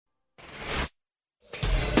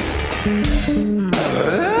Walter?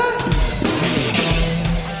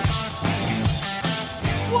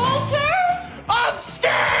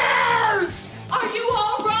 Upstairs! Are you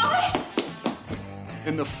all right?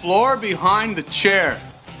 In the floor behind the chair.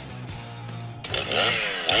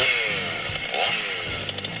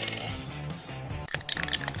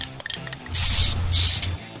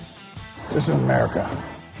 This is America.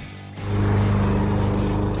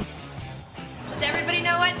 Does everybody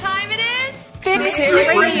know what time it is? Fix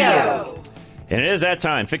It Radio. And it is that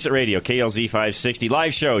time. Fix It Radio, KLZ 560,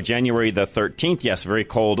 live show, January the 13th. Yes, very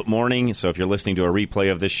cold morning. So if you're listening to a replay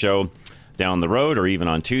of this show down the road or even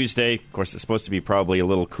on Tuesday, of course, it's supposed to be probably a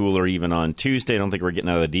little cooler even on Tuesday. I don't think we're getting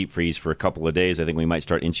out of the deep freeze for a couple of days. I think we might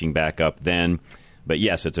start inching back up then. But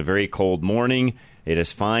yes, it's a very cold morning. It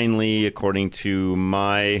is finally, according to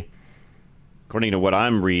what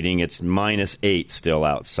I'm reading, it's -8 still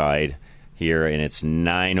outside here, and it's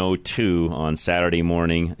 9:02 on Saturday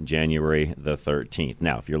morning, January the 13th.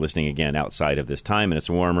 Now, if you're listening again outside of this time and it's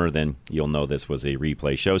warmer, then you'll know this was a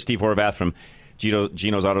replay show. Steve Horvath from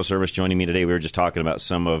Gino's Auto Service joining me today. We were just talking about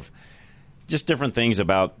some of just different things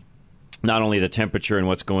about not only the temperature and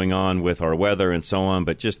what's going on with our weather and so on,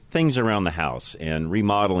 but just things around the house and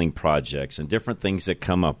remodeling projects and different things that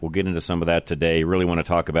come up. We'll get into some of that today. Really want to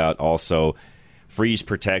talk about also freeze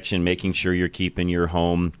protection, making sure you're keeping your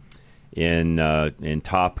home in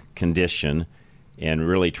top condition and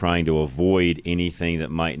really trying to avoid anything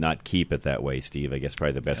that might not keep it that way, Steve. I guess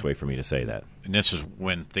probably the best way for me to say that. And this is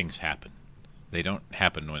when things happen. They don't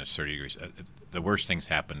happen when it's 30 degrees. The worst things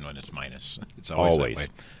happen when it's minus. It's always that way.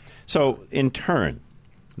 So, in turn,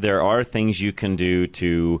 there are things you can do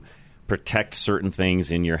to protect certain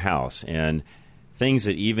things in your house, and things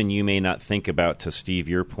that even you may not think about, to Steve,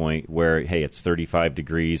 your point, where, hey, it's 35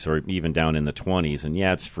 degrees or even down in the 20s, and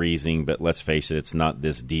yeah, it's freezing, but let's face it, it's not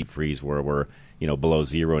this deep freeze where we're, below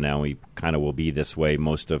zero now. We kind of will be this way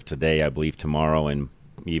most of today, I believe, tomorrow, and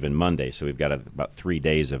even Monday. So we've got about 3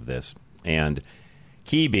 days of this. And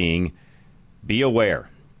key being, be aware.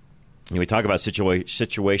 We talk about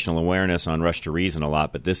situational awareness on Rush to Reason a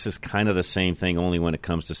lot, but this is kind of the same thing, only when it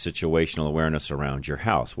comes to situational awareness around your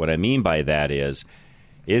house. What I mean by that is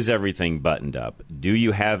everything buttoned up? Do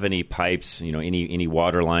you have any pipes, any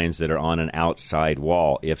water lines that are on an outside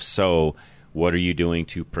wall? If so, what are you doing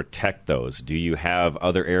to protect those? Do you have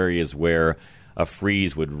other areas where a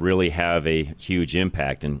freeze would really have a huge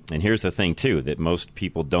impact? And here's the thing, too, that most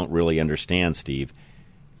people don't really understand, Steve.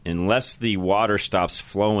 Unless the water stops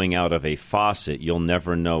flowing out of a faucet, you'll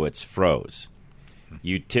never know it's froze.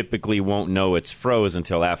 You typically won't know it's froze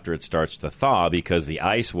until after it starts to thaw, because the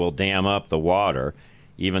ice will dam up the water,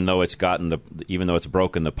 even though it's broken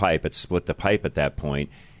the pipe, it's split the pipe at that point.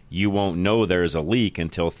 You won't know there's a leak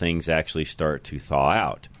until things actually start to thaw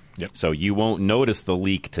out. Yep. So you won't notice the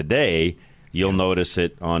leak today. You'll notice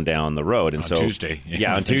it on down the road. And on Tuesday.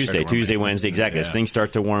 Yeah, on Tuesday, Wednesday, exactly. As things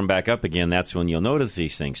start to warm back up again, that's when you'll notice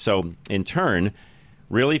these things. So, in turn,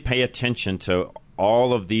 really pay attention to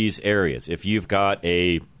all of these areas. If you've got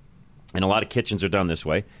and a lot of kitchens are done this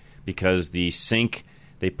way, because the sink,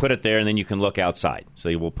 they put it there and then you can look outside. So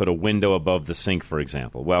you will put a window above the sink, for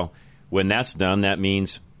example. Well, when that's done, that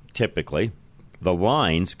means typically the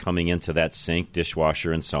lines coming into that sink,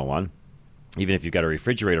 dishwasher, and so on, even if you've got a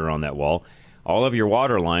refrigerator on that wall, all of your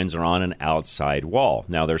water lines are on an outside wall.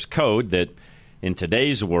 Now, there's code that in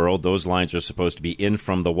today's world, those lines are supposed to be in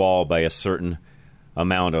from the wall by a certain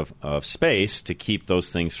amount of space to keep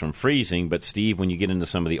those things from freezing. But, Steve, when you get into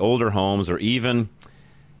some of the older homes, or even,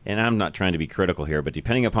 and I'm not trying to be critical here, but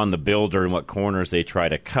depending upon the builder and what corners they try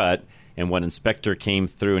to cut and what inspector came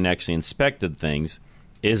through and actually inspected things,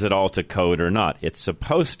 is it all to code or not? It's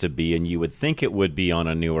supposed to be, and you would think it would be on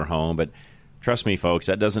a newer home, but trust me, folks,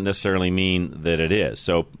 that doesn't necessarily mean that it is.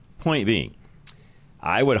 So, point being,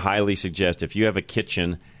 I would highly suggest if you have a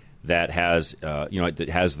kitchen that has, that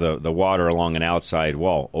has the water along an outside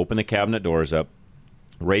wall, open the cabinet doors up,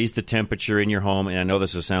 raise the temperature in your home. And I know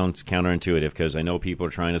this sounds counterintuitive, because I know people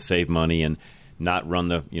are trying to save money and not run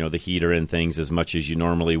the heater and things as much as you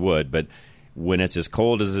normally would. But when it's as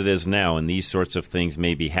cold as it is now, and these sorts of things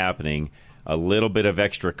may be happening, a little bit of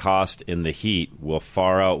extra cost in the heat will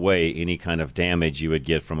far outweigh any kind of damage you would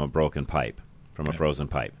get from a broken pipe, from a frozen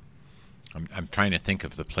pipe. I'm trying to think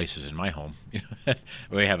of the places in my home.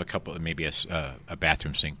 We have a couple, maybe a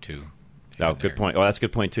bathroom sink too. Oh, good point. Oh, that's a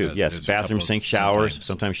good point too. Yes, bathroom sink, showers,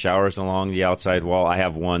 sometimes showers along the outside wall. I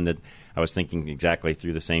have one that I was thinking exactly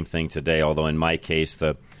through the same thing today, although in my case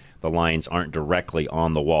the lines aren't directly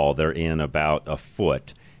on the wall. They're in about a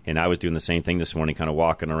foot. And I was doing the same thing this morning, kind of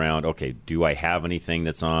walking around. Okay, do I have anything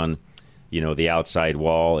that's on, the outside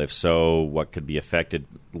wall? If so, what could be affected?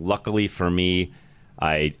 luckily for me,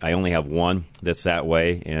 I only have one that's that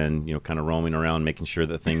way, and kind of roaming around, making sure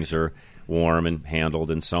that things are warm and handled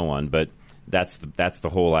and so on. But that's the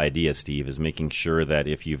whole idea, Steve, is making sure that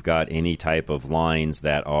if you've got any type of lines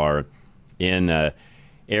that are in a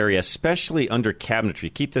area, especially under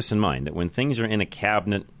cabinetry, keep this in mind, that when things are in a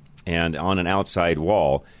cabinet and on an outside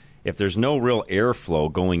wall, if there's no real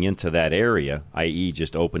airflow going into that area, i.e.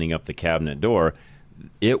 just opening up the cabinet door,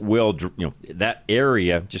 it will, that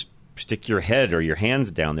area, just stick your head or your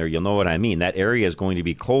hands down there, you'll know what I mean. That area is going to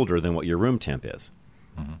be colder than what your room temp is.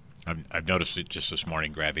 Mm-hmm. I've noticed it just this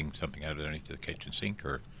morning, grabbing something out of underneath the kitchen sink,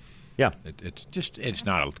 or it's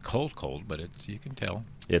not a cold, but you can tell.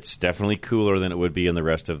 It's definitely cooler than it would be in the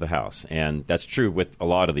rest of the house, and that's true with a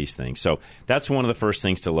lot of these things. So that's one of the first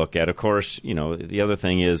things to look at. Of course, the other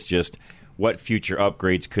thing is just what future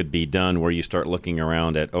upgrades could be done, where you start looking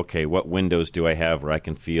around at, okay, what windows do I have where I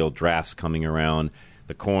can feel drafts coming around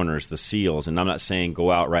the corners, the seals. And I'm not saying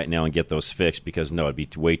go out right now and get those fixed, because no, it'd be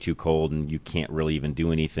way too cold and you can't really even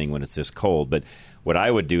do anything when it's this cold. But what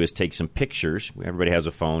I would do is take some pictures. Everybody has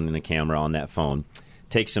a phone and a camera on that phone.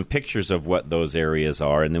 Take some pictures of what those areas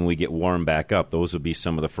are, and then we get warm back up. Those would be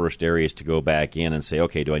some of the first areas to go back in and say,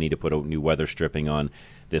 okay, do I need to put a new weather stripping on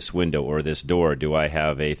this window or this door? Do I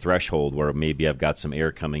have a threshold where maybe I've got some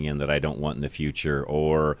air coming in that I don't want in the future?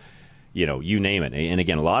 Or, you name it. And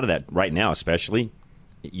again, a lot of that right now, especially,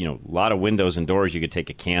 a lot of windows and doors, you could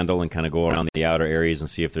take a candle and kind of go around the outer areas and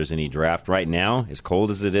see if there's any draft. Right now, as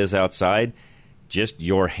cold as it is outside, just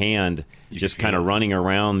your hand just kind of running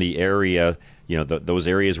around the area, those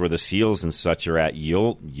areas where the seals and such are at,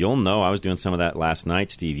 you'll know. I was doing some of that last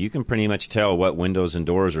night, Steve. You can pretty much tell what windows and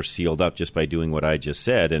doors are sealed up just by doing what I just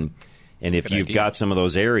said. And if you've got some of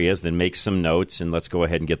those areas, then make some notes, and let's go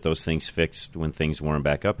ahead and get those things fixed when things warm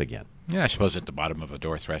back up again. Yeah, I suppose at the bottom of a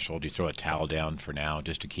door threshold, you throw a towel down for now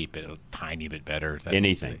just to keep it a tiny bit better.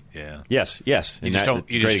 Anything. Yeah. Yes. You just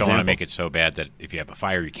don't want to make it so bad that if you have a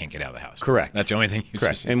fire, you can't get out of the house. Correct. That's the only thing.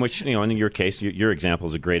 Correct. And which, in your case, your example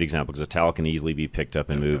is a great example, because a towel can easily be picked up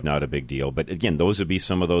and moved, not a big deal. But again, those would be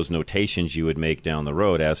some of those notations you would make down the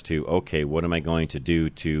road as to, okay, what am I going to do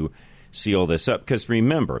to seal this up? Because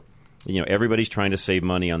remember, everybody's trying to save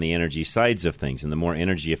money on the energy sides of things, and the more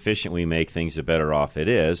energy efficient we make things, the better off it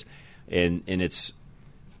is. And it's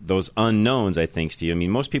those unknowns, I think, Steve. I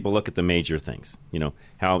mean, most people look at the major things.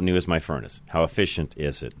 How new is my furnace? How efficient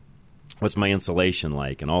is it? What's my insulation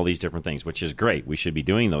like? And all these different things, which is great. We should be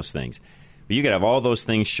doing those things. But you could have all those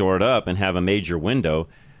things shored up and have a major window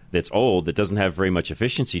that's old, that doesn't have very much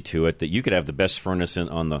efficiency to it, that you could have the best furnace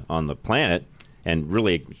on the planet and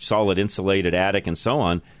really solid insulated attic and so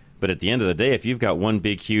on. But at the end of the day, if you've got one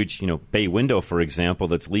big, huge, bay window, for example,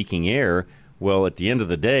 that's leaking air, well, at the end of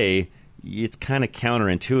the day, it's kind of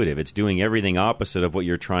counterintuitive. It's doing everything opposite of what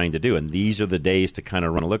you're trying to do. And these are the days to kind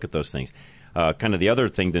of run a look at those things. Kind of the other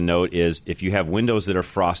thing to note is if you have windows that are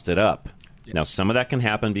frosted up. Yes. Now, some of that can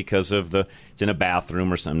happen because of it's in a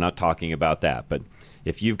bathroom or something. I'm not talking about that. But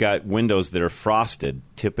if you've got windows that are frosted,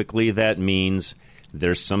 typically that means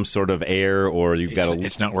there's some sort of air, or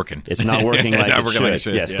it's not working. It's not working like it should. Like it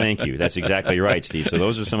should. Yes, yeah. Thank you. That's exactly right, Steve. So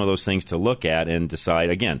those are some of those things to look at and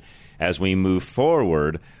decide, again, as we move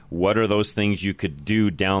forward, what are those things you could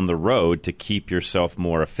do down the road to keep yourself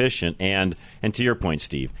more efficient? And to your point,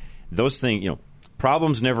 Steve, those things,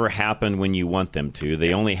 problems never happen when you want them to.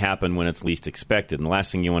 They only happen when it's least expected. And the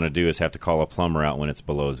last thing you want to do is have to call a plumber out when it's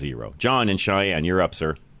below zero. John in Cheyenne, you're up,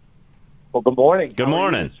 sir. Well, good morning. Good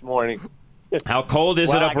morning. This morning. How cold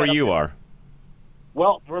is it up where you are?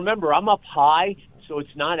 Well, remember, I'm up high, so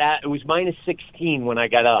it's not it was minus 16 when I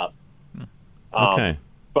got up. Okay.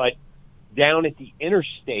 But down at the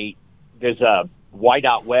interstate, there's a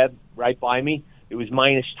whiteout web right by me. It was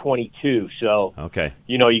minus 22, so okay.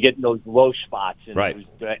 You get those low spots, and right.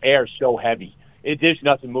 The air's so heavy. There's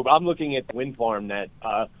nothing moving. I'm looking at the wind farm that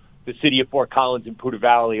the city of Fort Collins and Poudre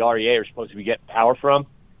Valley REA are supposed to be getting power from.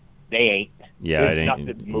 They ain't. Yeah, it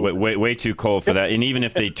ain't. Way too cold for that. And even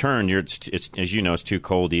if they turn, it's as you know, it's too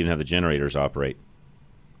cold to even have the generators operate.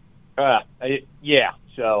 Yeah.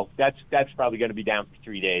 So that's probably going to be down for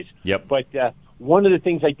 3 days. Yep. But one of the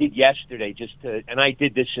things I did yesterday, and I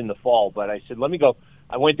did this in the fall, but I said, let me go.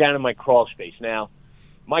 I went down in my crawl space. Now,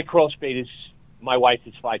 my crawl space my wife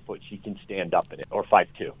is 5 foot. She can stand up in it, or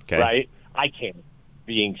 5'2", okay. Right? I can't,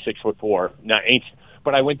 being 6'4".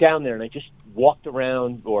 But I went down there and I just walked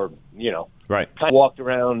around, or, right. kind of walked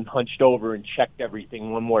around, hunched over, and checked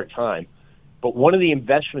everything one more time. But one of the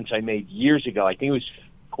investments I made years ago, I think it was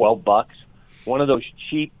 $12, one of those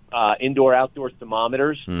cheap indoor-outdoor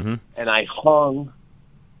thermometers, mm-hmm. and I hung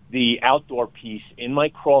the outdoor piece in my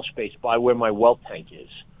crawl space by where my well tank is.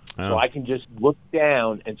 Oh. So I can just look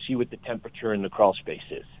down and see what the temperature in the crawl space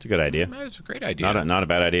is. It's a good idea. That's a great idea. Not a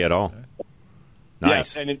bad idea at all.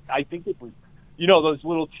 Nice. Yeah, and I think it was, those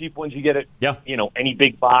little cheap ones you get at, Yeah. Any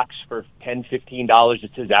big box for $10, $15.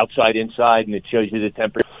 It says outside, inside, and it shows you the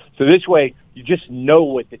temperature. So this way, you just know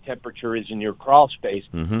what the temperature is in your crawl space.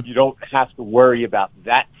 Mm-hmm. You don't have to worry about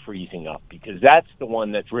that freezing up, because that's the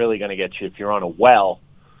one that's really going to get you if you're on a well.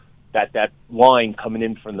 That line coming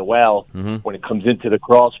in from the well, when it comes into the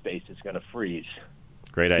crawl space, is going to freeze.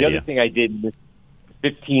 Great idea. The other thing I did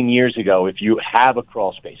 15 years ago, if you have a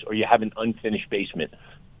crawl space or you have an unfinished basement,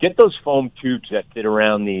 get those foam tubes that fit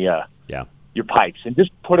around the your pipes and just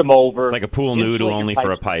put them over. It's like a pool noodle, only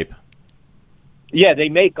for a pipe. Yeah, they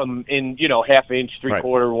make them in, half inch,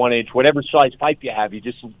 3/4, 1 inch, whatever size pipe you have. You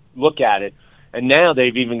just look at it. And now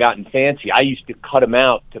they've even gotten fancy. I used to cut them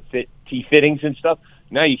out to fit T-fittings and stuff.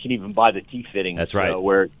 Now you can even buy the T-fittings. That's right.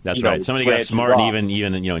 That's right. Somebody got smart and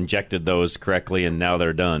even injected those correctly, and now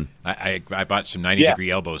they're done. I bought some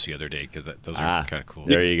 90-degree elbows the other day because those are kind of cool.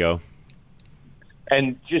 There you go.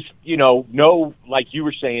 And just, know, like you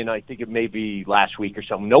were saying, I think it may be last week or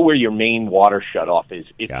something, know where your main water shutoff is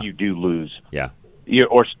if you do lose. Yeah.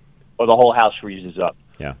 Or the whole house freezes up.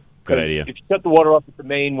 Yeah. Good idea. If you shut the water off at the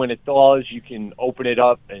main when it thaws, you can open it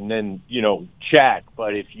up and then, check.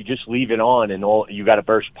 But if you just leave it on and you got a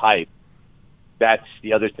burst pipe, that's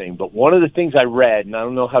the other thing. But one of the things I read, and I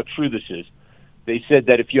don't know how true this is, they said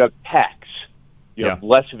that if you have PEX, you have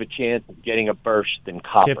less of a chance of getting a burst than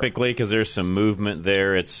copper. Typically, because there's some movement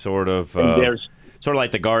there, it's sort of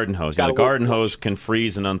like the garden hose. The garden hose can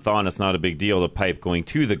freeze and unthaw, and it's not a big deal. The pipe going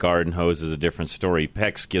to the garden hose is a different story.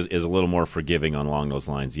 PEX is a little more forgiving along those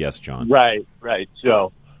lines. Yes, John. Right.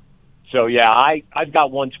 So yeah, I've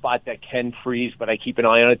got one spot that can freeze, but I keep an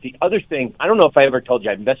eye on it. The other thing, I don't know if I ever told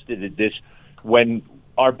you, I invested in this when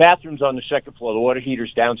our bathroom's on the second floor, the water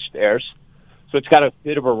heater's downstairs. So it's got a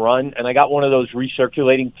bit of a run, and I got one of those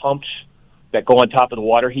recirculating pumps that go on top of the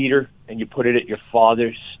water heater, and you put it at your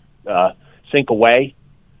father's sink away,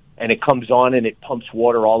 and it comes on and it pumps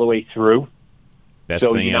water all the way through. Best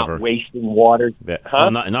so thing you're ever. Not wasting water.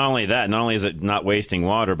 Well, not only that, not only is it not wasting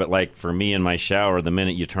water, but like for me in my shower, the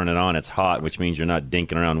minute you turn it on, it's hot, which means you're not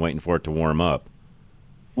dinking around waiting for it to warm up.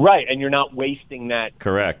 Right, and you're not wasting that.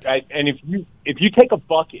 Correct. Right? And if you take a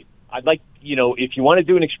bucket, I'd like, if you want to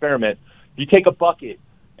do an experiment, you take a bucket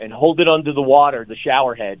and hold it under the water, the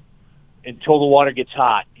shower head, until the water gets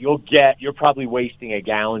hot. You're probably wasting 1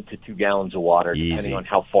 gallon to 2 gallons of water, depending on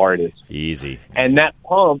how far it is. Easy. And that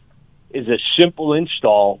pump is a simple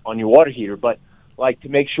install on your water heater, but like to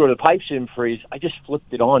make sure the pipes didn't freeze, I just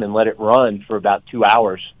flipped it on and let it run for about 2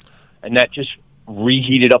 hours, and that just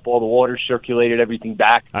reheated up all the water, circulated everything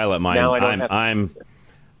back. I let mine. Now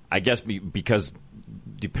I guess because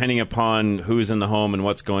depending upon who's in the home and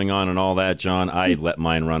what's going on and all that, John, I let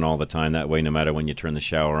mine run all the time. That way, no matter when you turn the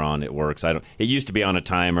shower on, it works. It used to be on a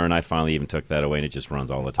timer, and I finally even took that away, and it just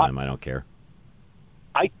runs all the time. I don't care.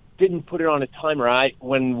 I didn't put it on a timer.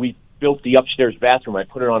 When we built the upstairs bathroom, I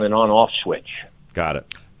put it on an on-off switch. Got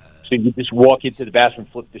it. So you just walk into the bathroom,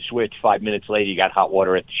 flip the switch. 5 minutes later, you got hot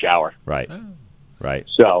water at the shower. Right. Oh. Right.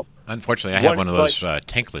 So, unfortunately, I have one of those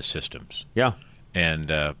tankless systems. Yeah. And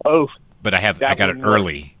but I got it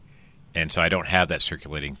early, and so I don't have that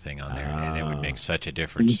circulating thing on there, and it would make such a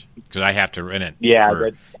difference because I have to run it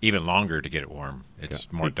for even longer to get it warm.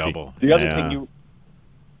 It's more double. The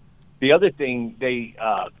other thing they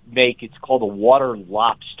make, it's called a water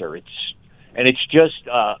lobster. It's just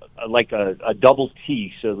like a double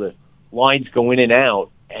T, so the lines go in and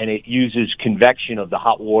out, and it uses convection of the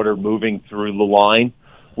hot water moving through the line,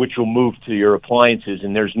 which will move to your appliances,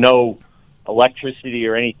 and there's no electricity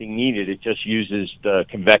or anything needed. It just uses the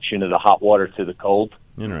convection of the hot water to the cold.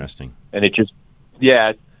 Interesting. And it's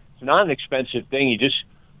not an expensive thing.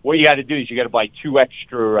 What you got to do is you got to buy 2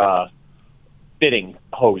 extra fitting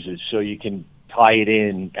hoses so you can tie it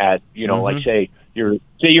in at, like say you're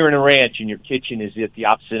in a ranch and your kitchen is at the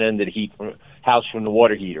opposite end of the house from the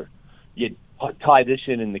water heater. You tie this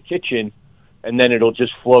in the kitchen, and then it'll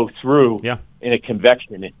just flow through in a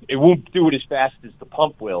convection. It won't do it as fast as the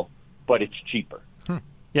pump will, but it's cheaper.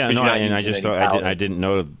 Yeah, no, and I just thought I didn't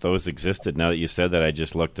know those existed. Now that you said that, I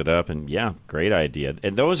just looked it up, and great idea.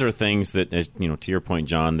 And those are things that, to your point,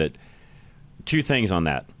 John, that 2 things on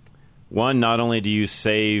that. One, not only do you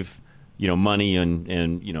save, money and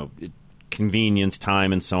convenience,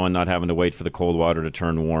 time, and so on, not having to wait for the cold water to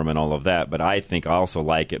turn warm and all of that. But I think I also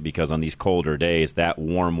like it because on these colder days, that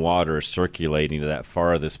warm water is circulating to that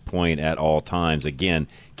farthest point at all times. Again,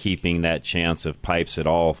 keeping that chance of pipes at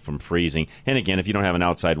all from freezing. And again, if you don't have an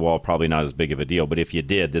outside wall, probably not as big of a deal. But if you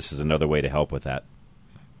did, this is another way to help with that.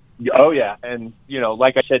 Oh, yeah. And,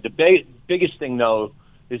 like I said, the biggest thing, though,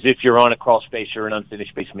 is if you're on a crawl space or an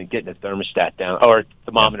unfinished basement, getting a thermostat down or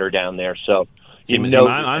thermometer down there. So,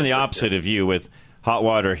 I'm the opposite of you with hot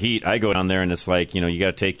water heat. I go down there and it's like, you got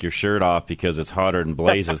to take your shirt off because it's hotter than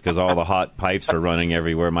blazes because all the hot pipes are running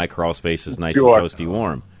everywhere. My crawl space is nice and toasty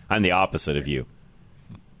warm. I'm the opposite of you.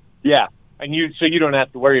 Yeah, and you don't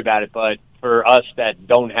have to worry about it. But for us that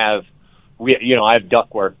don't have, I have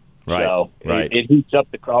ductwork. Right, so right. It heats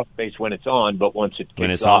up the crawl space when it's on, but once it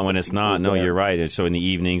when it's on, when it's not. No, you're right. So in the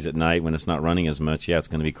evenings at night when it's not running as much, it's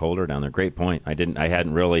going to be colder down there. Great point. I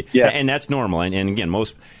hadn't really. Yeah. And that's normal. And again,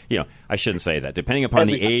 most, I shouldn't say that. Depending upon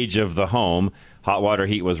the age of the home, hot water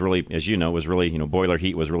heat was really, as you know, boiler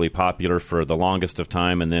heat was really popular for the longest of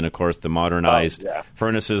time. And then, of course, the modernized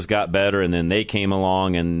furnaces got better, and then they came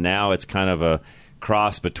along, and now it's kind of a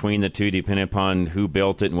cross between the two, depending upon who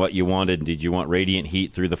built it and what you wanted. Did you want radiant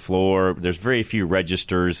heat through the floor? There's very few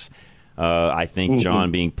registers, I think,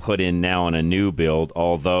 John, being put in now on a new build.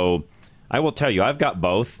 Although I will tell you, I've got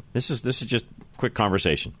both. This is just quick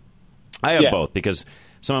conversation. I have both because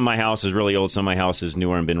some of my house is really old, some of my house is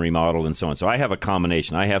newer and been remodeled and so on. So I have a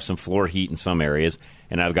combination. I have some floor heat in some areas,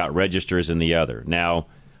 and I've got registers in the other. Now,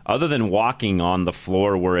 other than walking on the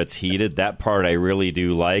floor where it's heated, that part I really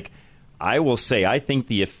do like. I will say I think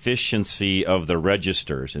the efficiency of the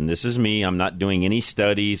registers, and this is me, I'm not doing any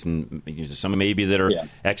studies, and some maybe that are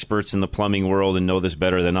experts in the plumbing world and know this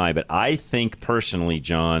better than I, but I think personally,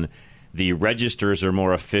 John, the registers are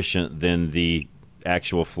more efficient than the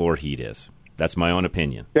actual floor heat is. That's my own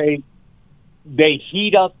opinion. They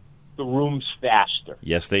heat up the rooms faster.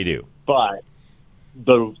 Yes, they do. But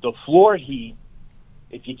the floor heat,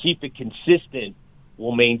 if you keep it consistent,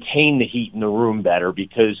 will maintain the heat in the room better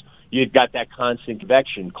because you've got that constant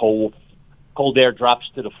convection. Cold air drops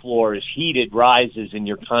to the floor, is heated, rises, and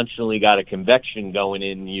you're constantly got a convection going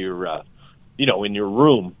in your, in your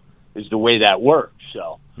room. Is the way that works.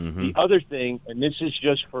 So the other thing, and this is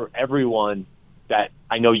just for everyone that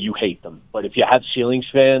I know you hate them, but if you have ceiling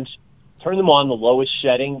fans, turn them on the lowest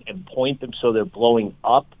setting and point them so they're blowing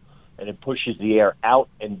up, and it pushes the air out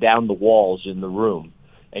and down the walls in the room,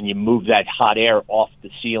 and you move that hot air off the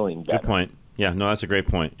ceiling better. Good point. Yeah, no, that's a great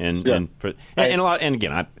point. And a lot. And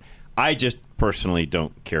again, I just personally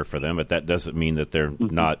don't care for them, but that doesn't mean that they're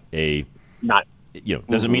doesn't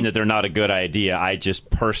mean that they're not a good idea. I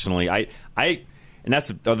just personally, and that's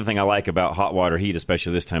the other thing I like about hot water heat,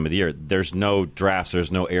 especially this time of the year. There's no drafts,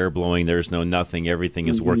 there's no air blowing, there's no nothing. Everything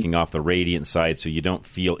is working off the radiant side, so you don't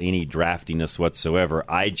feel any draftiness whatsoever.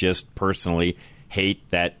 I just personally hate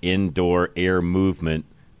that indoor air movement.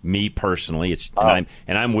 Me personally,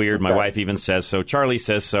 I'm weird. My wife even says so. Charlie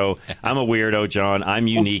says so. I'm a weirdo, John. I'm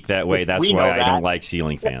unique that way. That's why I don't like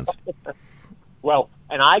ceiling fans. Well,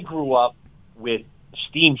 and I grew up with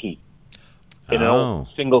steam heat in old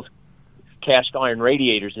single cast iron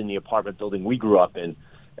radiators in the apartment building we grew up in,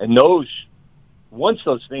 and once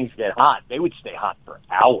those things get hot, they would stay hot for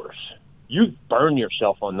hours. You burn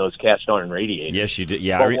yourself on those cast iron radiators. Yes, you did.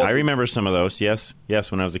 Yeah, I remember some of those. Yes,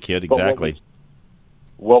 when I was a kid, exactly.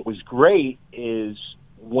 What was great is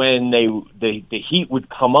when the heat would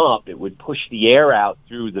come up, it would push the air out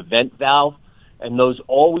through the vent valve, and those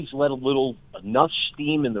always let enough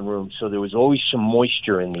steam in the room, so there was always some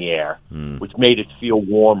moisture in the air, which made it feel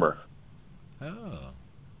warmer. Oh,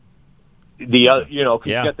 because you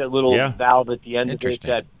got that little valve at the end of it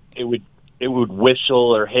that it would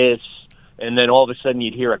whistle or hiss, and then all of a sudden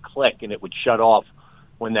you'd hear a click, and it would shut off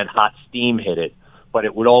when that hot steam hit it. But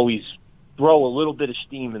it would always throw a little bit of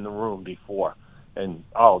steam in the room before. And,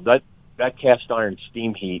 that cast iron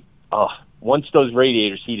steam heat, once those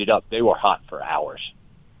radiators heated up, they were hot for hours.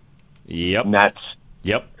 Yep. And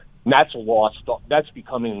that's a lost. That's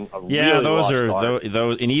becoming a really those lost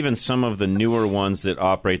those, and even some of the newer ones that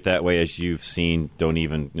operate that way, as you've seen, don't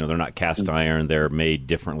even, they're not cast iron. They're made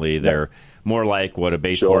differently. They're more like what a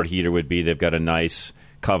baseboard heater would be. They've got a nice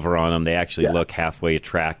cover on them. They actually look halfway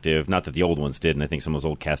attractive. Not that the old ones didn't. I think some of those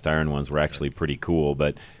old cast iron ones were actually pretty cool.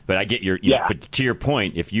 But I get but to your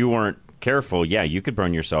point, if you weren't careful, you could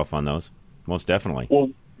burn yourself on those. Most definitely.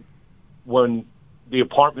 Well, when the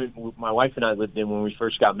apartment my wife and I lived in when we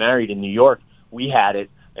first got married in New York, we had it,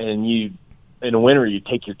 and in the winter you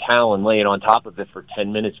take your towel and lay it on top of it for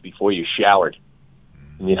 10 minutes before you showered.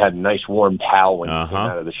 and you had a nice warm towel when you came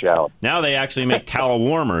out of the shower. Now they actually make towel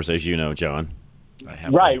warmers, as you know, John.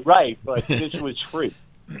 Right, but this was free.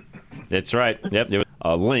 That's right. Yep, there was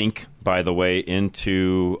a link, by the way,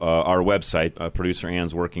 into our website. Producer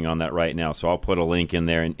Ann's working on that right now, so I'll put a link in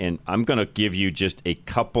there, and I'm going to give you just a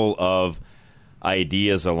couple of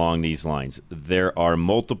ideas along these lines. There are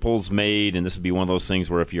multiples made, and this would be one of those things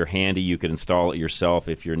where if you're handy, you could install it yourself.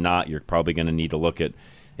 If you're not, you're probably going to need to look at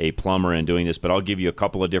a plumber in doing this, but I'll give you a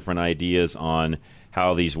couple of different ideas on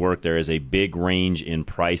how these work. There is a big range in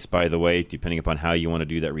price, by the way, depending upon how you want to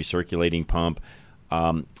do that recirculating pump.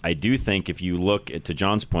 I do think if you look at, to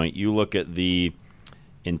John's point, you look at the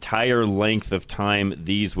entire length of time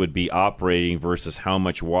these would be operating versus how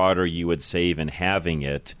much water you would save in having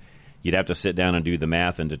it, you'd have to sit down and do the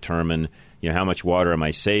math and determine, how much water am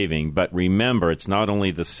I saving. But remember, it's not only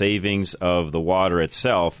the savings of the water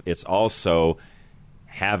itself, it's also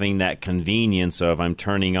having that convenience of I'm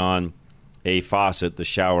turning on a faucet, the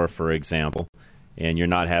shower, for example, and you're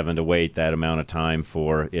not having to wait that amount of time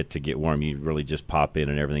for it to get warm. You really just pop in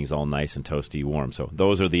and everything's all nice and toasty warm. So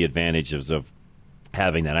those are the advantages of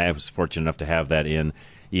having that. I was fortunate enough to have that in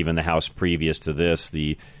even the house previous to this.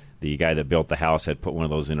 The guy that built the house had put one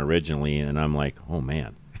of those in originally, and I'm like, oh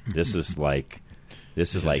man, this is like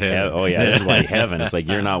this is like heaven. It's like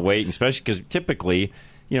you're not waiting, especially because typically,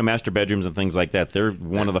 master bedrooms and things like that, they're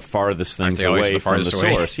one of the farthest things away from the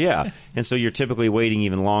source. Yeah, and so you're typically waiting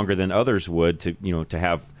even longer than others would to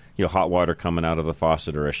have hot water coming out of the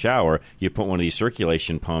faucet or a shower. You put one of these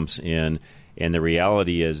circulation pumps in. And the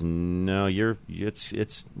reality is, no,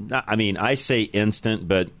 it's not. I mean, I say instant,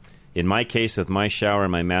 but in my case, with my shower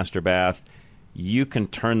and my master bath, you can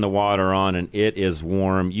turn the water on and it is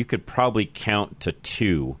warm. You could probably count to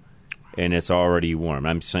 2, and it's already warm.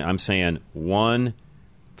 I'm saying 1,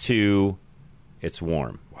 2, it's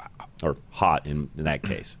warm. Wow. Or hot in that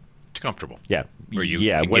case. It's comfortable. Yeah.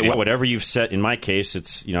 Whatever you've set. In my case,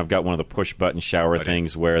 it's I've got one of the push button shower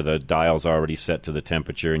things where the dial's already set to the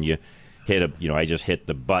temperature, and you hit I just hit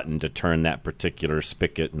the button to turn that particular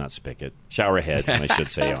shower head, I should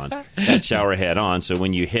say, on. That shower head on, so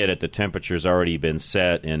when you hit it, the temperature's already been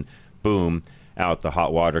set, and boom, out the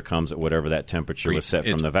hot water comes at whatever that temperature was set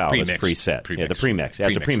from the valve. It's preset. Yeah, the premix.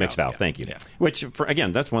 It's a premix valve. Thank you. Yeah. Which,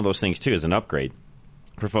 again, that's one of those things, too, as an upgrade.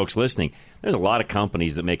 For folks listening, there's a lot of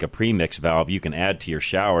companies that make a premix valve you can add to your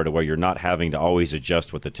shower to where you're not having to always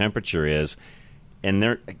adjust what the temperature is. And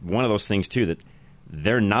they're one of those things, too, that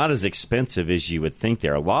they're not as expensive as you would think.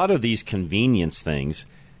 There are a lot of these convenience things,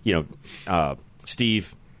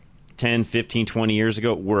 Steve, 10, 15, 20 years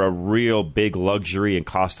ago were a real big luxury and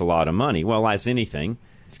cost a lot of money. Well, as anything,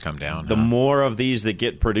 it's come down. The more of these that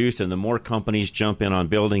get produced and the more companies jump in on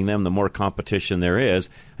building them, the more competition there is.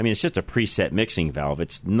 I mean, it's just a preset mixing valve.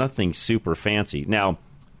 It's nothing super fancy. Now,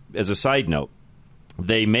 as a side note,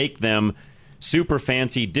 they make them super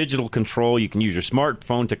fancy, digital control. You can use your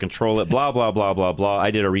smartphone to control it, blah, blah, blah, blah, blah. I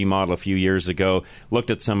did a remodel a few years ago, looked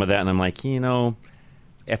at some of that, and I'm like,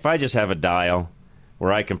 if I just have a dial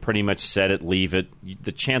where I can pretty much set it, leave it,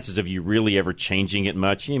 the chances of you really ever changing it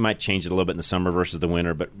much, you might change it a little bit in the summer versus the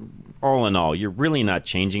winter, but all in all, you're really not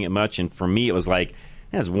changing it much. And for me, it was like,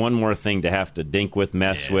 that's one more thing to have to dink with,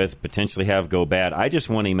 mess with, potentially have go bad. I just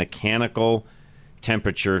want a mechanical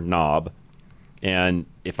temperature knob. And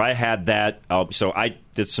if I had that, so I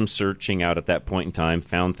did some searching out at that point in time,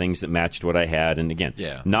 found things that matched what I had. And again,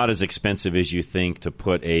 not as expensive as you think to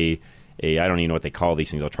put I don't even know what they call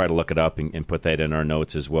these things. I'll try to look it up and put that in our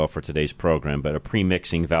notes as well for today's program. But a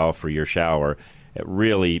pre-mixing valve for your shower, it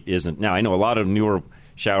really isn't. Now, I know a lot of newer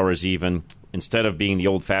showers even, instead of being the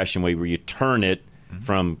old-fashioned way where you turn it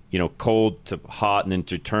from cold to hot and then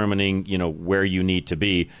determining where you need to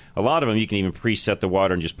be. A lot of them you can even preset the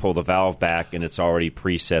water and just pull the valve back, and it's already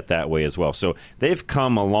preset that way as well. So they've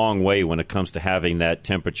come a long way when it comes to having that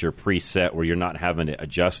temperature preset where you're not having to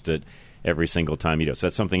adjust it every single time you do. So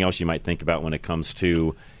that's something else you might think about when it comes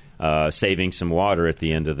to saving some water at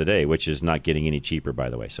the end of the day, which is not getting any cheaper, by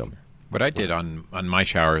the way. So what I did on my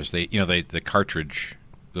showers, the cartridge,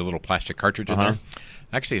 the little plastic cartridge in there.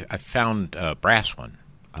 Actually, I found a brass one.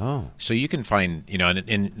 Oh. So you can find,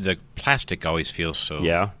 and the plastic always feels so,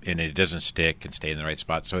 and it doesn't stick and stay in the right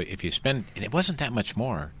spot. So if you spend, and it wasn't that much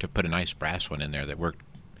more to put a nice brass one in there that worked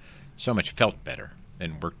felt better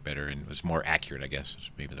and worked better and was more accurate, I guess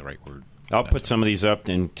is maybe the right word. I'll put some of these up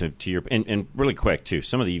to your, and really quick too,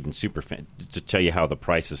 some of the even super, to tell you how the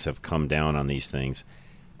prices have come down on these things.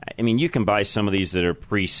 I mean, you can buy some of these that are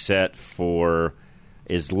preset for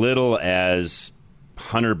as little as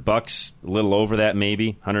 $100, a little over that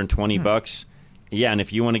maybe, $120, Yeah, and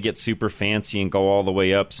if you want to get super fancy and go all the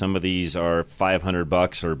way up, some of these are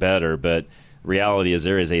 $500 or better, but reality is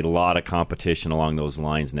there is a lot of competition along those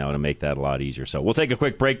lines now to make that a lot easier. So we'll take a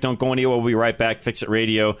quick break. Don't go anywhere. We'll be right back. Fix It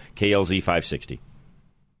Radio, KLZ 560.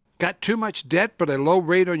 Got too much debt but a low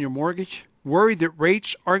rate on your mortgage? Worried that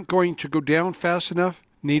rates aren't going to go down fast enough?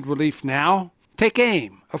 Need relief now? Take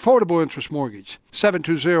AIM, Affordable Interest Mortgage,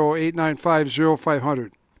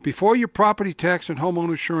 720-895-0500. Before your property tax and homeowner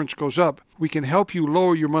insurance goes up, we can help you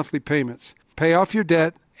lower your monthly payments, pay off your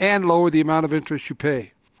debt, and lower the amount of interest you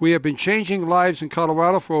pay. We have been changing lives in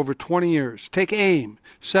Colorado for over 20 years. Take AIM,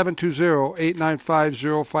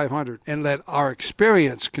 720-895-0500, and let our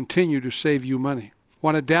experience continue to save you money.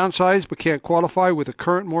 Want to downsize but can't qualify with a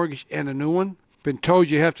current mortgage and a new one? Been told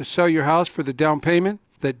you have to sell your house for the down payment?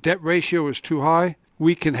 That debt ratio is too high?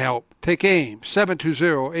 We can help. Take AIM,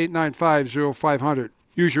 720-895-0500.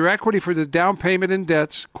 Use your equity for the down payment and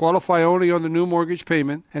debts, qualify only on the new mortgage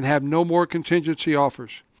payment, and have no more contingency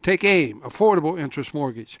offers. Take AIM, Affordable Interest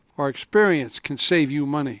Mortgage. Our experience can save you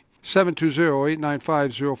money.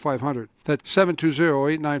 720-895-0500. That's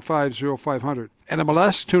 720-895-0500.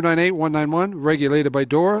 NMLS 298191, regulated by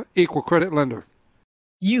DORA, Equal Credit Lender.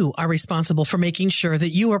 You are responsible for making sure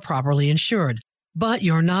that you are properly insured, but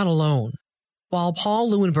you're not alone. While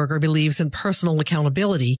Paul Leuenberger believes in personal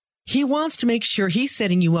accountability, he wants to make sure he's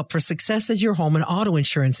setting you up for success as your home and auto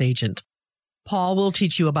insurance agent. Paul will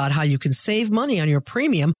teach you about how you can save money on your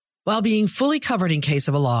premium while being fully covered in case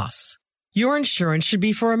of a loss. Your insurance should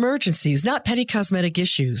be for emergencies, not petty cosmetic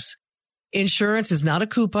issues. Insurance is not a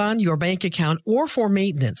coupon, your bank account, or for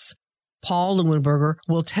maintenance. Paul Leuenberger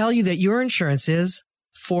will tell you that your insurance is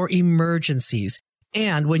for emergencies.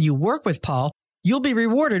 And when you work with Paul, you'll be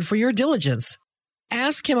rewarded for your diligence.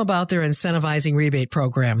 Ask him about their incentivizing rebate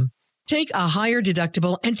program. Take a higher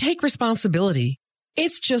deductible and take responsibility.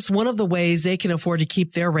 It's just one of the ways they can afford to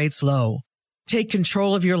keep their rates low. Take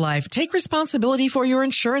control of your life. Take responsibility for your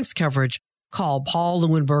insurance coverage. Call Paul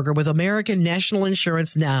Leuenberger with American National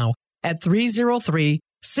Insurance now at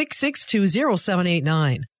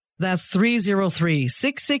 303-662-0789. That's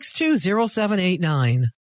 303-662-0789.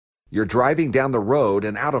 You're driving down the road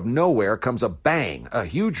and out of nowhere comes a bang. A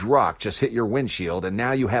huge rock just hit your windshield and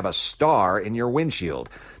now you have a star in your windshield.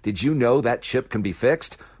 Did you know that chip can be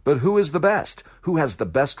fixed? But who is the best? Who has the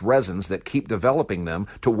best resins that keep developing them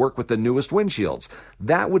to work with the newest windshields?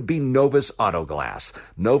 That would be Novus Auto Glass.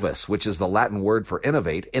 Novus, which is the Latin word for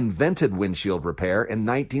innovate, invented windshield repair in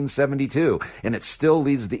 1972, and it still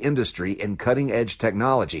leads the industry in cutting-edge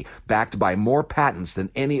technology, backed by more patents than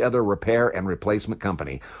any other repair and replacement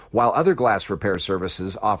company. While other glass repair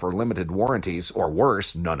services offer limited warranties, or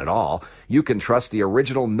worse, none at all, you can trust the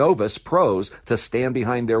original Novus pros to stand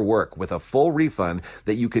behind their work with a full refund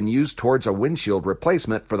that you can use towards a windshield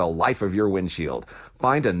replacement for the life of your windshield.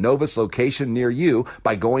 Find a Novus location near you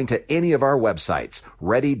by going to any of our websites,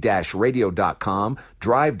 ready-radio.com,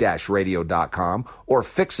 drive-radio.com, or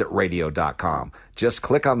fixitradio.com. Just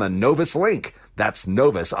click on the Novus link. That's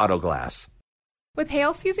Novus Auto Glass. With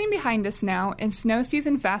hail season behind us now and snow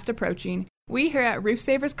season fast approaching, we here at Roof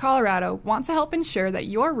Savers Colorado want to help ensure that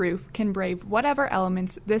your roof can brave whatever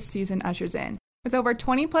elements this season ushers in. With over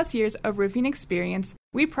 20 plus years of roofing experience,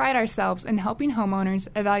 we pride ourselves in helping homeowners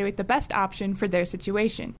evaluate the best option for their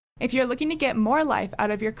situation. If you're looking to get more life out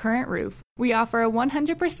of your current roof, we offer a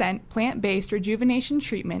 100% plant-based rejuvenation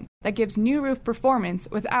treatment that gives new roof performance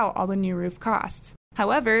without all the new roof costs.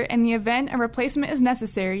 However, in the event a replacement is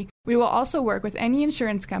necessary, we will also work with any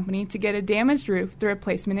insurance company to get a damaged roof the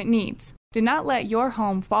replacement it needs. Do not let your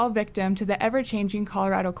home fall victim to the ever-changing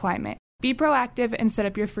Colorado climate. Be proactive and set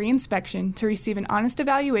up your free inspection to receive an honest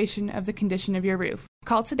evaluation of the condition of your roof.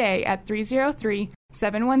 Call today at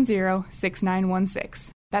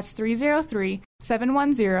 303-710-6916. That's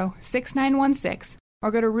 303-710-6916.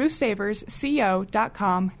 Or go to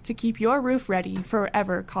roofsaversco.com to keep your roof ready for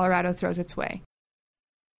wherever Colorado throws its way.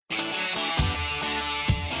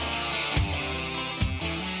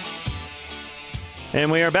 And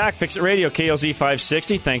we are back. Fix It Radio, KLZ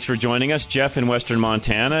 560. Thanks for joining us. Jeff in Western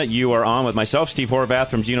Montana. You are on with myself, Steve Horvath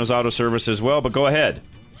from Gino's Auto Service as well, but go ahead.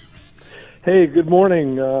 Hey, good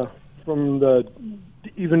morning from the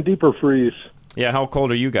even deeper freeze. Yeah, how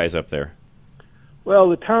cold are you guys up there? Well,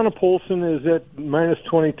 the town of Polson is at minus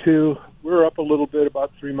 22. We're up a little bit,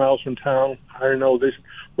 about 3 miles from town. I don't know.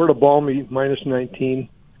 We're at a balmy minus 19.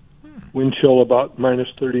 Wind chill about minus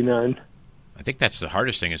 39. I think that's the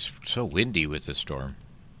hardest thing. It's so windy with the storm.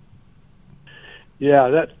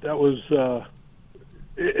 Yeah, that was.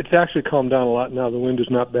 It's actually calmed down a lot now. The wind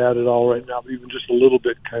is not bad at all right now. But even just a little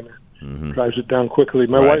bit kind of drives it down quickly.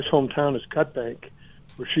 My wife's hometown is Cutbank,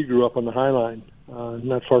 where she grew up on the High Line.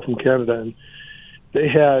 not far from Canada, and they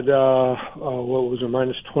had what was it,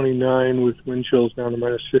 minus 29 with wind chills down to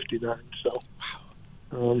minus 59. So,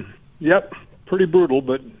 yep, pretty brutal,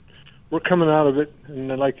 but we're coming out of it. And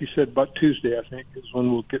then, like you said, about Tuesday, I think, is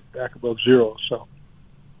when we'll get back above zero. So,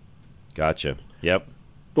 gotcha. Yep.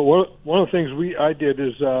 But one of the things I did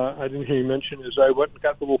is I didn't hear you mention is I went and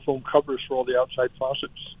got the little foam covers for all the outside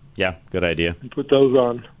faucets. Yeah, good idea. And put those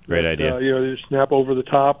on. Great idea. They snap over the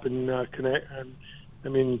top and connect. And I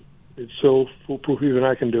mean, it's so foolproof, even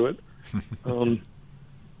I can do it.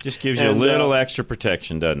 Just gives you a little extra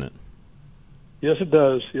protection, doesn't it? Yes, it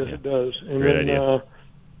does. Yes, it does. And Great then, idea.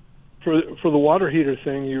 For the water heater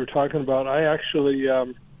thing you were talking about, I actually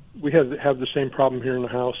we have the same problem here in the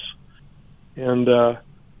house, and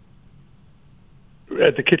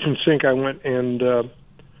at the kitchen sink I went and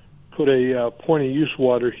put a point-of-use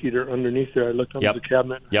water heater underneath there. I looked under the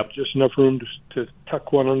cabinet. Just enough room to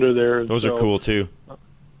tuck one under there. Those are cool too.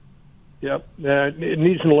 Yep. It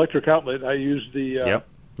needs an electric outlet. I use the.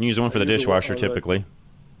 You use one for the dishwasher typically.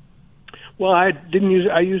 Well, I didn't use.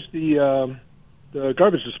 I used the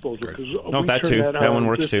garbage disposal. No, that too. That one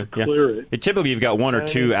works too. Yeah. Typically, you've got one or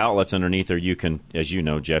two outlets underneath there. You can, as you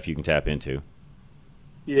know, Jeff, you can tap into.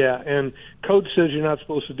 Yeah, and code says you're not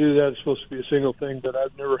supposed to do that. It's supposed to be a single thing, but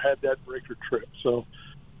I've never had that break or trip, so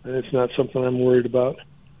it's not something I'm worried about.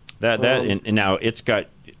 And now it's got.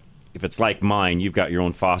 If it's like mine, you've got your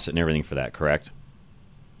own faucet and everything for that, correct?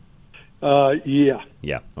 Yeah.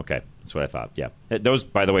 Yeah. Okay, that's what I thought. Yeah. Those,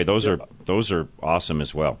 by the way, those are awesome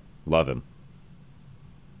as well. Love them.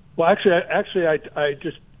 Well, actually, I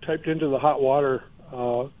just typed into the hot water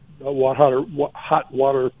pipe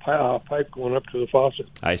going up to the faucet.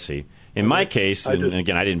 I see. In my case, and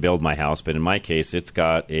again, I didn't build my house, but in my case,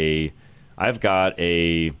 I've got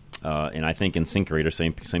a. And I think InSinkErator,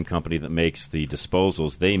 same company that makes the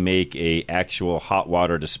disposals, they make a actual hot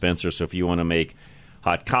water dispenser. So if you want to make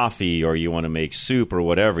hot coffee or you want to make soup or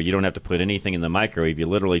whatever, you don't have to put anything in the microwave. You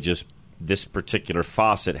literally just, this particular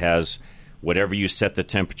faucet has whatever you set the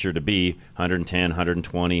temperature to be, 110,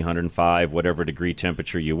 120, 105, whatever degree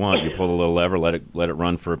temperature you want. You pull a little lever, let it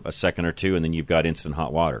run for a second or two, and then you've got instant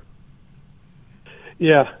hot water.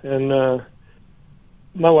 Yeah, and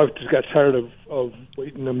my wife just got tired of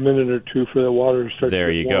waiting a minute or two for the water to start.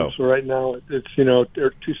 There you go. So right now it's there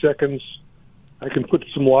are 2 seconds. I can put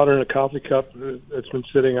some water in a coffee cup that's been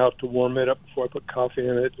sitting out to warm it up before I put coffee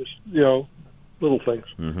in it. Just little things.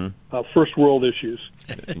 Mm-hmm. First world issues.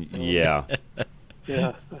 Yeah.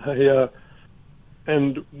 Yeah.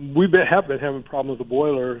 And have been having problems with the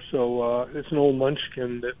boiler. So it's an old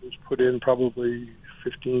Munchkin that was put in probably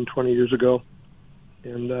 15, 20 years ago,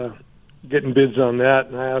 and getting bids on that,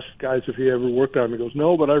 and I asked guys if he ever worked on them. He goes,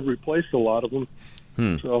 no, but I've replaced a lot of them.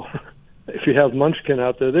 So if you have Munchkin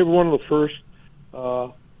out there, they were one of the first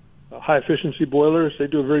high-efficiency boilers. They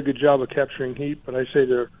do a very good job of capturing heat, but I say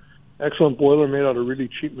they're excellent boiler made out of really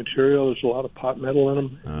cheap material. There's a lot of pot metal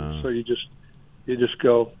in them, so you just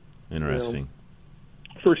go. Interesting.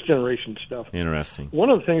 First-generation stuff. Interesting.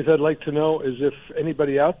 One of the things I'd like to know is if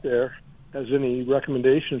anybody out there has any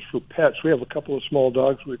recommendations for pets. We have a couple of small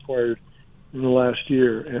dogs we acquired in the last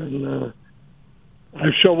year, and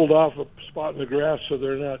I've shoveled off a spot in the grass so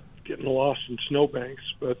they're not getting lost in snowbanks,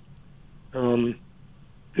 but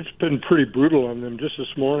it's been pretty brutal on them. Just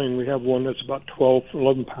this morning we have one that's about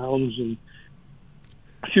 11 pounds, and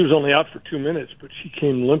she was only out for 2 minutes, but she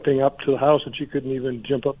came limping up to the house and she couldn't even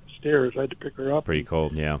jump up the stairs. I had to pick her up. Pretty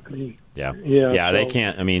cold, yeah. I mean, yeah, so, they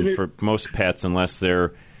can't. I mean, for most pets, unless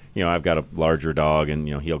they're, I've got a larger dog, and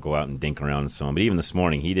he'll go out and dink around and so on. But even this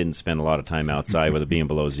morning, he didn't spend a lot of time outside with it being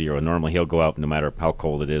below zero. Normally, he'll go out no matter how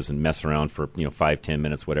cold it is and mess around for 5-10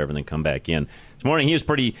 minutes, whatever, and then come back in. This morning, he was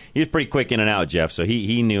pretty quick in and out, Jeff. So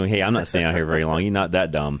he knew, hey, I'm not staying out here very long. He's not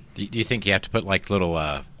that dumb. Do you think you have to put like little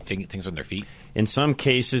things on their feet? In some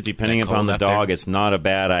cases, depending upon the dog, it's not a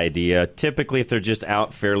bad idea. Typically, if they're just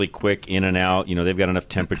out fairly quick, in and out, they've got enough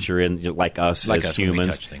temperature in, like us as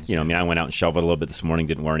humans. I went out and shoveled a little bit this morning,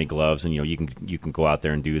 didn't wear any gloves, and you can go out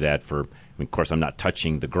there and do that for. Of course, I'm not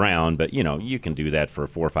touching the ground, but you can do that for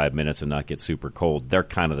 4 or 5 minutes and not get super cold. They're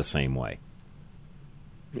kind of the same way.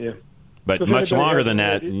 Yeah. But much longer than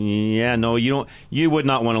that, no, you don't. You would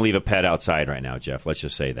not want to leave a pet outside right now, Jeff. Let's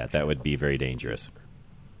just say that would be very dangerous.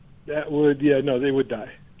 That would, they would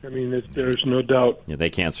die. I mean, there's no doubt. Yeah,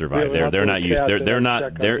 they can't survive. They're not used.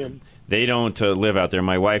 They don't live out there.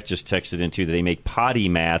 My wife just texted into that they make potty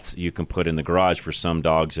mats you can put in the garage for some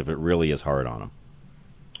dogs if it really is hard on them.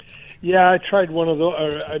 Yeah, I tried one of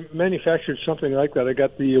those. I manufactured something like that. I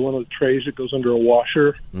got one of the trays that goes under a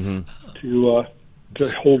washer to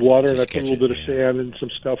hold water, and I put a little bit of sand and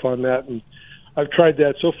some stuff on that, and I've tried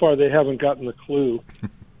that. So far, they haven't gotten the clue.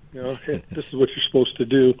 Hey, this is what you're supposed to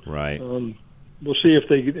do. Right. We'll see if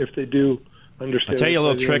they do understand. I'll tell you a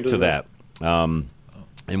little trick to that.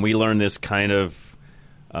 And we learned this kind of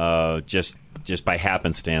just by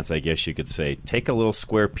happenstance, I guess you could say. Take a little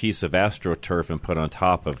square piece of AstroTurf and put on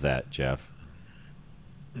top of that, Jeff.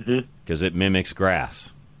 Because it mimics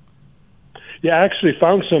grass. Yeah, I actually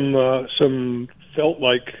found some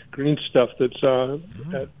felt-like green stuff that's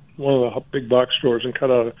at one of the big box stores, and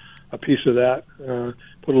cut out a piece of that.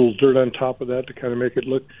 Put a little dirt on top of that to kind of make it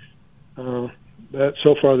look. That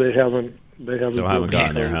so far they haven't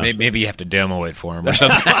gotten there. Huh? Maybe you have to demo it for them or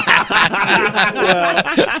something.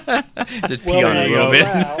 Just pee on it a little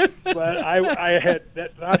bit. But I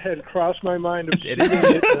had crossed my mind of doing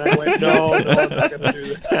it, and I went, no, I'm not going to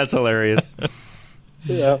do that. That's hilarious.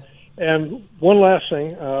 Yeah. And one last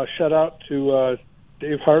thing, shout out to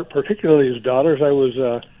Dave Hart, particularly his daughters. I was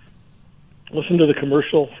listening to the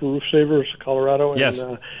commercial for Roof Savers Colorado, and yes.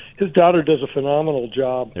 His daughter does a phenomenal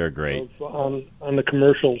job. They're great on the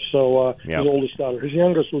commercials. So his oldest daughter, his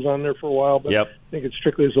youngest was on there for a while, but I think it's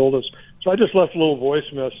strictly his oldest. So I just left a little voice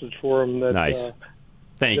message for him. That, nice.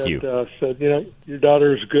 Thank you. Said, your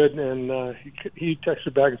daughter is good, and he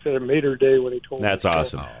texted back and said it made her day when he told me. That's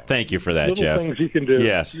awesome. So, thank you for that, little Jeff. Things you can do.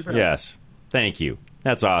 Yes. Thank you.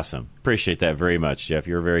 That's awesome. Appreciate that very much, Jeff.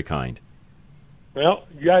 You're very kind. Well,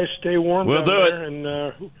 you guys stay warm. We'll do it.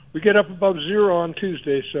 And we get up above 0 on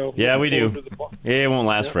Tuesday, so yeah, we do. It won't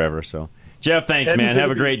last forever. So, Jeff, thanks, man.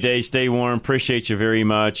 Have a great day. Stay warm. Appreciate you very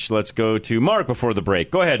much. Let's go to Mark before the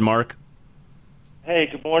break. Go ahead, Mark. Hey,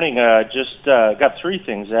 good morning. Just got three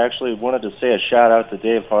things. I actually wanted to say a shout out to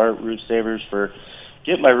Dave Hart, Roof Savers, for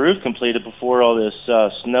getting my roof completed before all this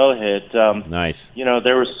snow hit. Nice.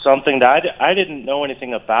 There was something that I didn't know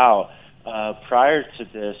anything about prior to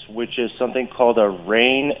this, which is something called a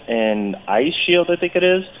rain and ice shield, I think it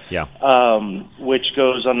is. Yeah. Which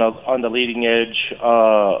goes on the leading edge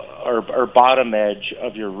or bottom edge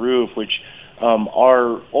of your roof, which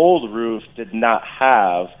our old roof did not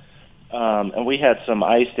have. And we had some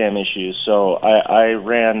ice dam issues, so I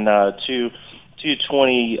ran two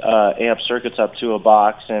 20 amp circuits up to a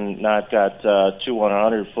box, and now I've got two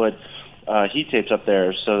 100-foot heat tapes up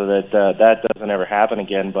there, so that that doesn't ever happen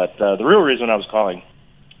again. But the real reason I was calling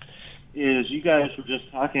is you guys were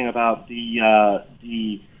just talking about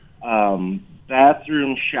the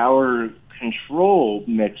bathroom shower control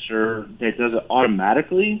mixer that does it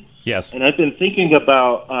automatically. Yes. And I've been thinking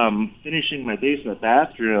about finishing my basement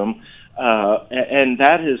bathroom. And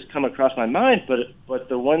that has come across my mind, but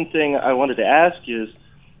the one thing I wanted to ask is,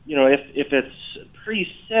 if it's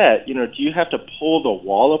preset, do you have to pull the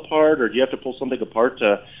wall apart, or do you have to pull something apart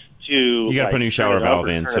to you got to put a new shower valve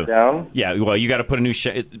in? So yeah, well, you got to put a new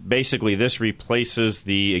basically this replaces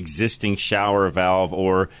the existing shower valve,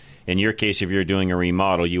 or in your case, if you're doing a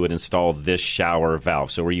remodel, you would install this shower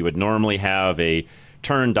valve. So where you would normally have a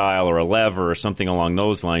turn dial or a lever or something along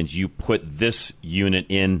those lines, you put this unit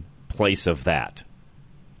in place of that.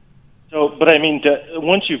 So, but I mean,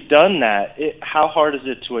 once you've done that, how hard is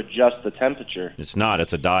it to adjust the temperature? It's not.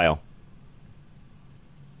 It's a dial.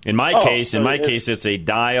 In my case, it's a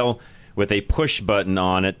dial with a push button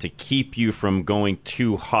on it to keep you from going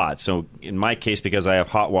too hot. So in my case, because I have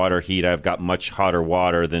hot water heat, I've got much hotter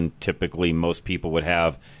water than typically most people would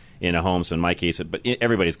have in a home. So in my case, but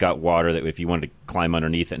everybody's got water that if you wanted to climb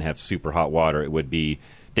underneath it and have super hot water, it would be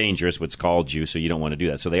dangerous, would scald you, so you don't want to do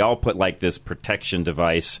that. So they all put like this protection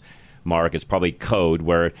device, Mark, it's probably code,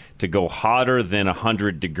 where to go hotter than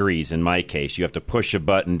 100 degrees, in my case, you have to push a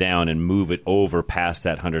button down and move it over past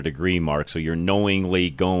that 100-degree mark, so you're knowingly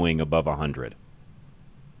going above 100.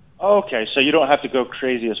 Okay, so you don't have to go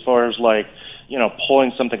crazy as far as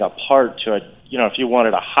pulling something apart to if you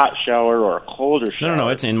wanted a hot shower or a colder shower. No,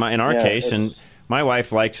 it's in our case, and my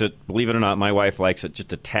wife likes it, believe it or not, my wife likes it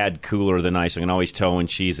just a tad cooler than ice. I can always tell when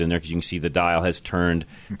she's in there because you can see the dial has turned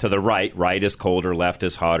to the right. Right is colder, left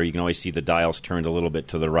is hotter. You can always see the dial's turned a little bit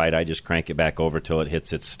to the right. I just crank it back over till it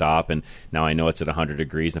hits its stop, and now I know it's at 100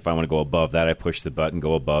 degrees. And if I want to go above that, I push the button,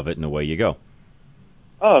 go above it, and away you go.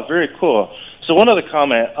 Oh, very cool. So one other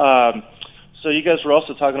comment. So you guys were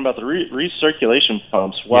also talking about the recirculation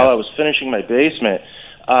pumps. While I was finishing my basement,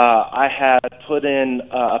 I had put in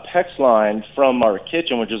a PEX line from our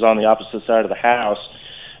kitchen, which is on the opposite side of the house,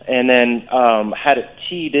 and then had it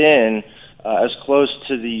teed in as close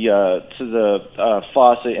to the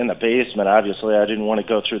faucet in the basement. Obviously, I didn't want to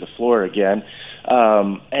go through the floor again,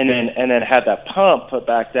 and then had that pump put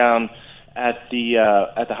back down at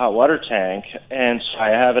the hot water tank, and so I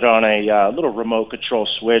have it on a little remote control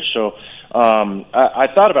switch. So I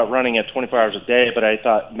thought about running it 24 hours a day, but I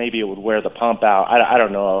thought maybe it would wear the pump out. I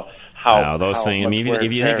don't know how those things. I mean,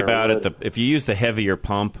 if you think about it, if you use the heavier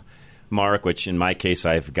pump, Mark, which in my case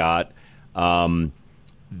I've got, if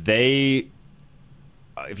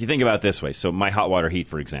you think about it this way, so my hot water heat,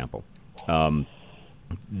 for example,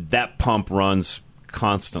 that pump runs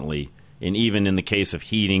constantly. And even in the case of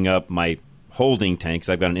heating up my holding tanks,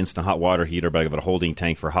 I've got an instant hot water heater, but I've got a holding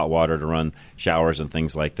tank for hot water to run showers and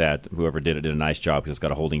things like that. Whoever did it did a nice job because it's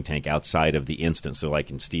got a holding tank outside of the instant. So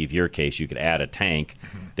like in Steve, your case, you could add a tank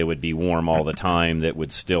that would be warm all the time that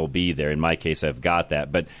would still be there. In my case, I've got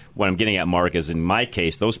that. But what I'm getting at, Mark, is in my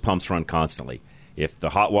case, those pumps run constantly. If the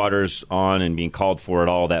hot water's on and being called for at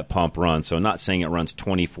all, that pump runs. So I'm not saying it runs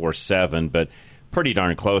 24/7, but pretty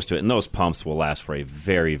darn close to it, and those pumps will last for a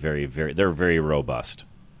very, very, very. They're very robust.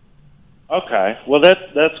 Okay, well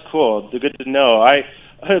that's cool. Good to know.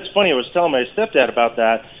 It's funny. I was telling my stepdad about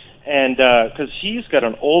that, and because he's got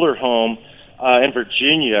an older home in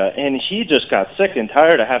Virginia, and he just got sick and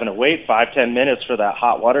tired of having to wait 5-10 minutes for that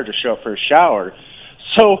hot water to show up for a shower.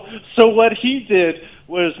 So what he did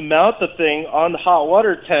was mount the thing on the hot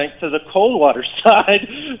water tank to the cold water side.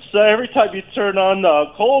 So every time you turn on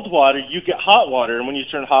cold water, you get hot water, and when you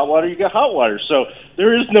turn hot water, you get hot water. So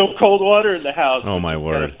there is no cold water in the house. Oh my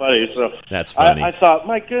word! Kind of funny. So that's funny. I thought,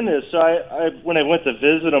 my goodness. So I when I went to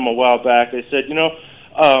visit him a while back, I said,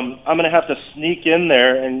 I'm going to have to sneak in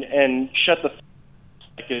there and shut the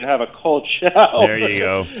and have a cold shower. There you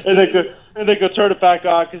go. and then go turn it back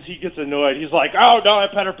on because he gets annoyed. He's like, oh no, I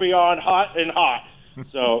better be on hot and hot.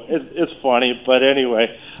 So it's funny, but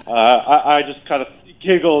anyway, I just kind of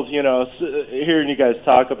giggled, hearing you guys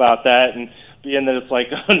talk about that, and being that it's like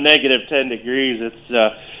negative 10 degrees, it's,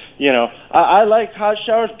 I like hot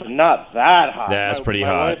showers, but not that hot. That's pretty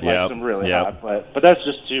hot. Yeah, them really hot, but that's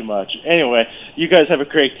just too much. Anyway, you guys have a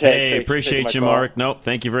great day. Hey, appreciate you, Mark. Nope,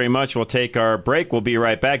 thank you very much. We'll take our break. We'll be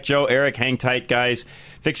right back. Joe, Eric, hang tight, guys.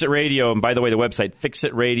 Fix It Radio, and by the way, the website,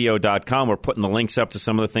 fixitradio.com. We're putting the links up to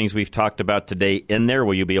some of the things we've talked about today in there,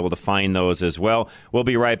 where you'll be able to find those as well. We'll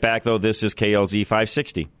be right back, though. This is KLZ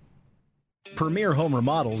 560. Premier Home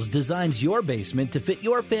Remodels designs your basement to fit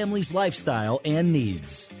your family's lifestyle and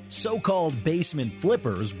needs. So-called basement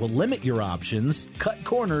flippers will limit your options, cut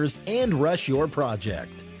corners, and rush your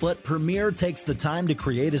project. But Premier takes the time to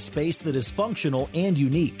create a space that is functional and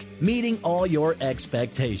unique, meeting all your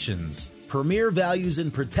expectations. Premier values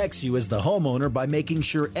and protects you as the homeowner by making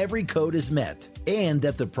sure every code is met and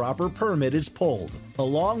that the proper permit is pulled,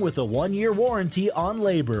 along with a 1-year warranty on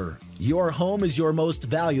labor. Your home is your most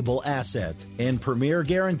valuable asset, and Premier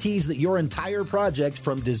guarantees that your entire project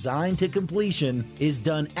from design to completion is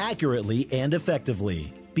done accurately and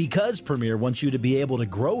effectively. Because Premier wants you to be able to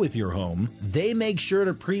grow with your home, they make sure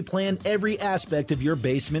to pre-plan every aspect of your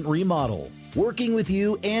basement remodel, working with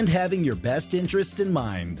you and having your best interest in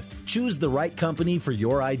mind. Choose the right company for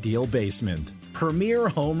your ideal basement. Premier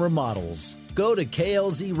Home Remodels. Go to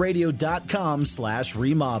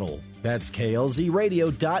klzradio.com/remodel. That's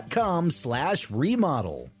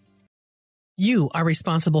klzradio.com/remodel. You are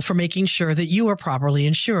responsible for making sure that you are properly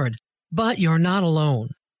insured, but you're not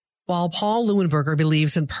alone. While Paul Leuenberger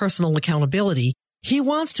believes in personal accountability, he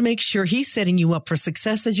wants to make sure he's setting you up for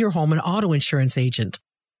success as your home and auto insurance agent.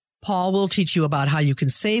 Paul will teach you about how you can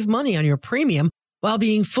save money on your premium while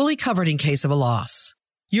being fully covered in case of a loss.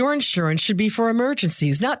 Your insurance should be for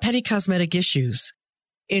emergencies, not petty cosmetic issues.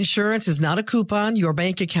 Insurance is not a coupon, your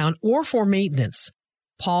bank account, or for maintenance.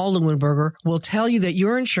 Paul Leuenberger will tell you that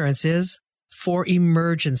your insurance is for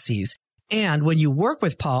emergencies. And when you work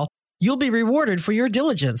with Paul, you'll be rewarded for your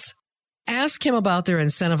diligence. Ask him about their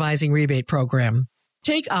incentivizing rebate program.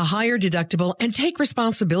 Take a higher deductible and take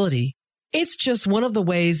responsibility. It's just one of the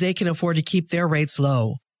ways they can afford to keep their rates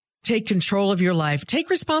low. Take control of your life. Take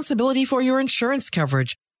responsibility for your insurance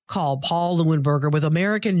coverage. Call Paul Leuenberger with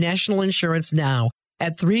American National Insurance now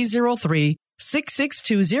at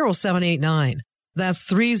 303-662-0789. That's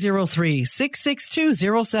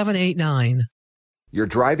 303-662-0789. You're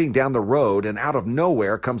driving down the road, and out of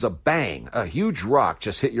nowhere comes a bang. A huge rock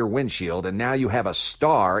just hit your windshield, and now you have a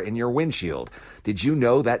star in your windshield. Did you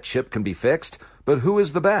know that chip can be fixed? But who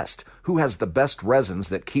is the best? Who has the best resins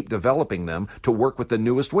that keep developing them to work with the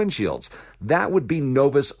newest windshields? That would be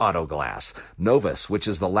Novus Auto Glass. Novus, which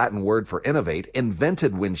is the Latin word for innovate,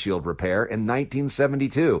 invented windshield repair in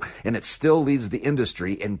 1972, and it still leads the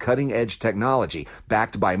industry in cutting-edge technology,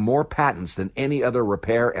 backed by more patents than any other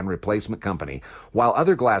repair and replacement company. While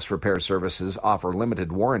other glass repair services offer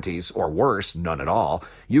limited warranties, or worse, none at all,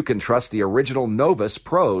 you can trust the original Novus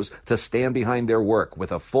pros to stand behind their work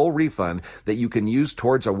with a full refund that you can use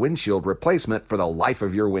towards a windshield replacement for the life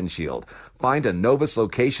of your windshield. Find a Novus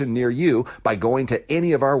location near you by going to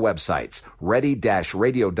any of our websites,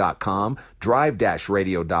 ready-radio.com,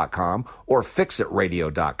 drive-radio.com, or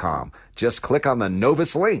fixitradio.com. Just click on the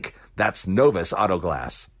Novus link. That's Novus Auto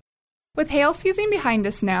Glass. With hail season behind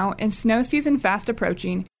us now and snow season fast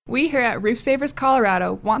approaching, we here at Roof Savers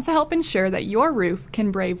Colorado want to help ensure that your roof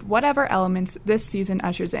can brave whatever elements this season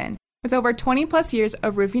ushers in. With over 20 plus years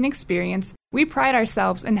of roofing experience, we pride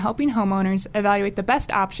ourselves in helping homeowners evaluate the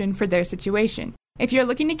best option for their situation. If you're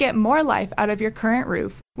looking to get more life out of your current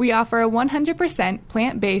roof, we offer a 100%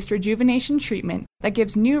 plant-based rejuvenation treatment that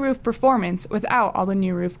gives new roof performance without all the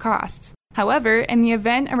new roof costs. However, in the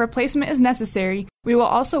event a replacement is necessary, we will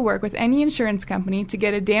also work with any insurance company to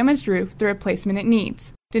get a damaged roof the replacement it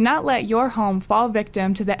needs. Do not let your home fall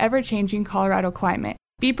victim to the ever-changing Colorado climate.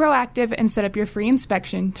 Be proactive and set up your free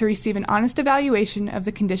inspection to receive an honest evaluation of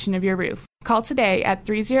the condition of your roof. Call today at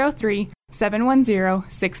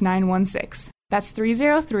 303-710-6916. That's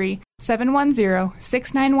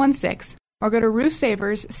 303-710-6916. Or go to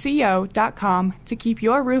roofsaversco.com to keep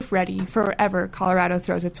your roof ready for wherever Colorado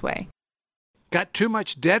throws its way. Got too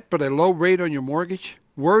much debt but a low rate on your mortgage?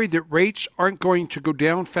 Worried that rates aren't going to go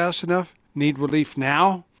down fast enough? Need relief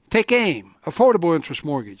now? Take AIM, Affordable Interest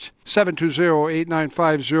Mortgage,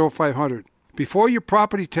 720-895-0500. Before your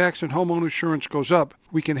property tax and homeowner insurance goes up,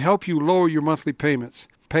 we can help you lower your monthly payments,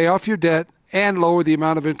 pay off your debt, and lower the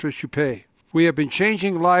amount of interest you pay. We have been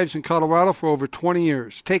changing lives in Colorado for over 20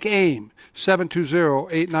 years. Take AIM,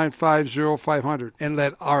 720-895-0500, and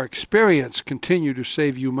let our experience continue to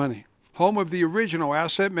save you money. Home of the original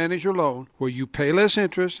Asset Manager loan, where you pay less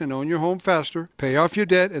interest and own your home faster, pay off your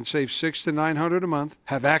debt and save $600 to $900 a month,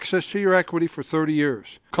 have access to your equity for 30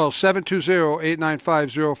 years. Call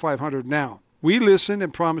 720-895-0500 now. We listen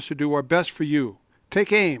and promise to do our best for you.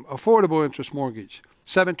 Take AIM, Affordable Interest Mortgage,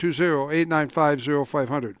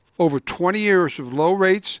 720-895-0500. Over 20 years of low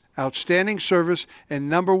rates, outstanding service, and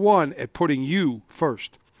number one at putting you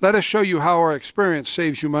first. Let us show you how our experience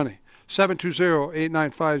saves you money.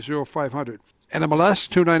 720-895-0500. NMLS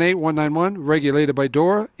 298191, regulated by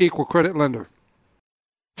DORA, equal credit lender.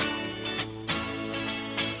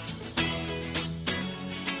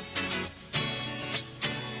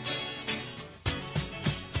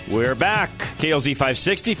 We're back. KLZ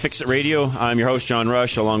 560, Fix It Radio. I'm your host, John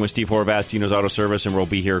Rush, along with Steve Horvath, Gino's Auto Service, and we'll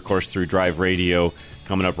be here, of course, through Drive Radio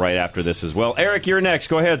coming up right after this as well. Eric, you're next.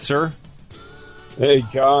 Go ahead, sir. Hey,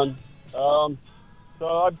 John. So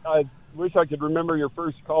I wish I could remember your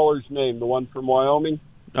first caller's name, the one from Wyoming.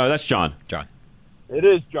 Oh, that's John. John. It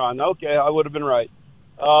is John. Okay, I would have been right.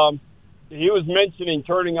 He was mentioning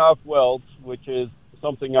turning off welds, which is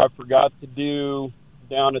something I forgot to do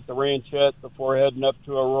down at the ranchette before heading up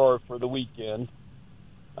to Aurora for the weekend.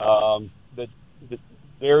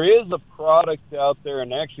 There is a product out there,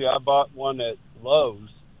 and actually I bought one at Lowe's.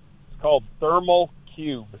 It's called Thermal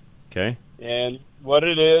Cube. Okay. And what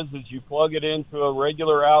it is you plug it into a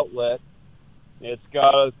regular outlet. It's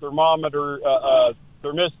got a thermistor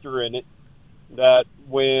in it that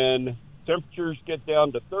when temperatures get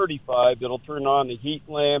down to 35, it'll turn on a heat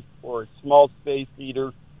lamp or a small space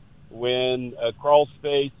heater. When a crawl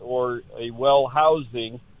space or a well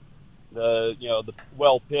housing, the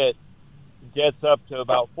well pit gets up to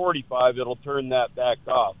about 45, it'll turn that back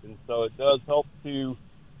off. And so it does help to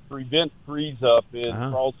prevent freeze up in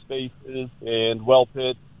crawl spaces and well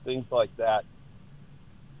pits, things like that.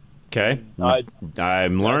 Okay.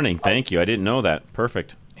 I'm learning. Thank you. I didn't know that.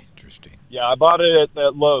 Perfect. Interesting. Yeah, I bought it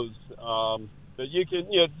at Lowe's. But you can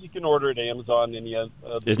order it at Amazon.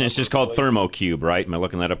 It's just called ThermoCube, right? Am I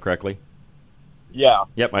looking that up correctly? Yeah.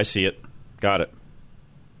 Yep, I see it. Got it.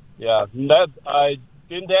 Yeah, I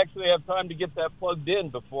didn't actually have time to get that plugged in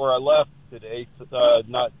before I left today.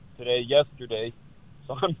 Not today, yesterday.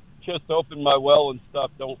 So I'm just hoping my well and stuff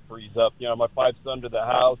don't freeze up. My pipe's under the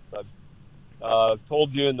house. I've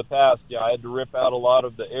told you in the past, I had to rip out a lot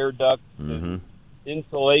of the air ducts and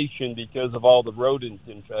insulation because of all the rodent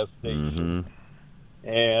infestation.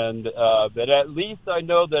 And but at least I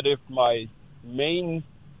know that if my main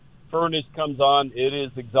furnace comes on, it is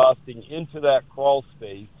exhausting into that crawl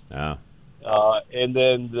space. and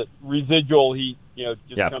then the residual heat,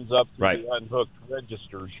 just comes up through right. the unhooked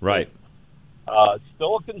registers. Right.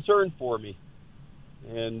 Still a concern for me.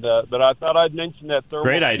 And but I thought I'd mention that.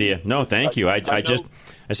 Great idea. No, thank you. I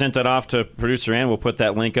sent that off to producer Ann. We'll put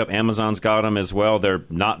that link up. Amazon's got them as well. They're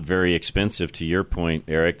not very expensive, to your point,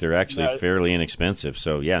 Eric. They're actually fairly inexpensive.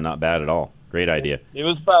 So yeah, not bad at all. Great idea. It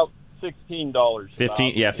was about $16.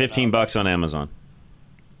 $15 on Amazon.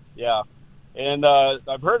 Yeah, and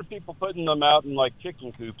I've heard of people putting them out in like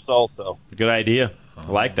chicken coops also. Good idea. I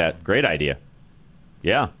like that. Great idea.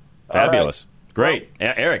 Yeah, fabulous. Great,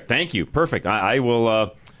 Eric. Thank you. Perfect. I will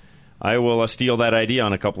steal that idea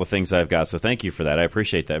on a couple of things I've got. So thank you for that. I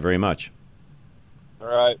appreciate that very much. All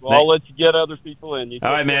right. Well, I'll let you get other people in. All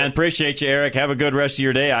right, man. Appreciate you, Eric. Have a good rest of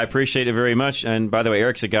your day. I appreciate it very much. And by the way,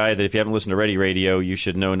 Eric's a guy that if you haven't listened to Ready Radio, you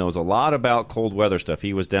should knows a lot about cold weather stuff.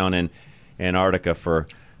 He was down in Antarctica for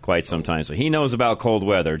quite some time, so he knows about cold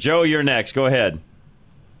weather. Joe, you're next. Go ahead.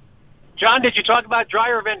 John, did you talk about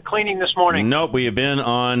dryer vent cleaning this morning? Nope. We have been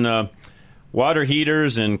on water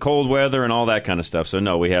heaters and cold weather and all that kind of stuff. So,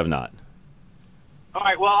 no, we have not. All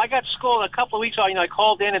right. Well, I got schooled a couple of weeks ago. I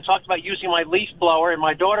called in and talked about using my leaf blower, and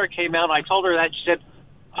my daughter came out, and I told her that. She said,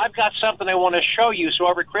 I've got something I want to show you. So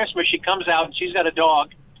over Christmas, she comes out, and she's got a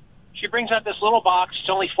dog. She brings out this little box. It's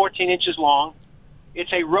only 14 inches long.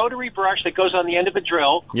 It's a rotary brush that goes on the end of a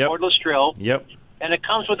drill, cordless drill. Yep. And it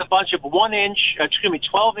comes with a bunch of 12-inch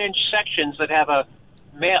sections that have a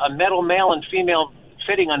metal male and female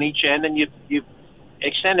fitting on each end, and you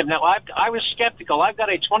extend them. Now, I was skeptical. I've got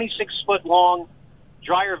a 26-foot-long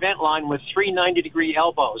dryer vent line with 3 90-degree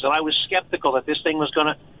elbows, and I was skeptical that this thing was going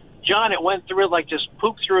to... John, it went through like just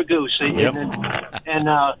poop through a goose. And 3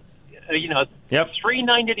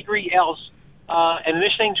 90-degree L's, and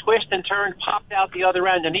this thing twisted and turned, popped out the other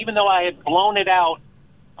end, and even though I had blown it out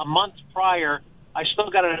a month prior, I still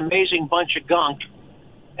got an amazing bunch of gunk.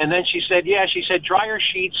 And then she said, dryer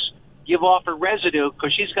sheets give off a residue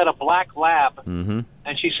because she's got a black lab. Mm-hmm.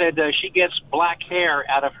 And she said she gets black hair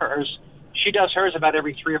out of hers. She does hers about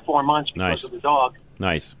every 3 or 4 months because of the dog.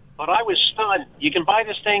 Nice. But I was stunned. You can buy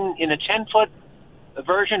this thing in a 10-foot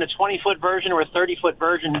version, a 20-foot version, or a 30-foot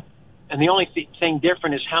version, and the only thing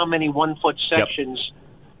different is how many 1-foot sections. Yep.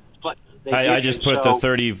 I just put the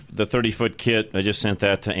 30-foot kit. I just sent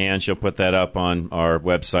that to Ann. She'll put that up on our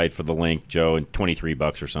website for the link, Joe, and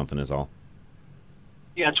 $23 or something is all.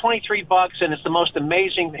 Yeah, $23, and it's the most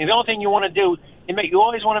amazing. And the only thing you want to do, you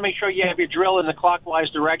always want to make sure you have your drill in the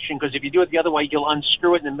clockwise direction, because if you do it the other way, you'll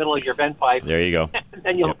unscrew it in the middle of your vent pipe. There you go.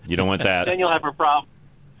 Then you don't want that. Then you'll have a problem.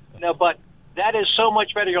 No, but that is so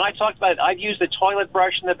much better. I talked about it. I've used a toilet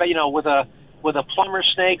brush in with a plumber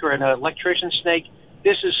snake or an electrician snake.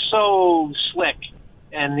 This is so slick,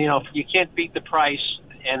 and you can't beat the price,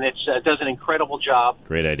 and it does an incredible job.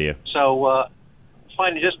 Great idea. So.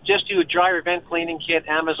 Fine, just do a dryer vent cleaning kit,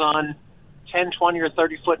 Amazon, 10, 20, or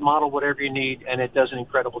 30-foot model, whatever you need, and it does an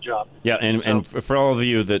incredible job. Yeah, and for all of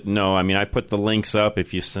you that know, I mean, I put the links up.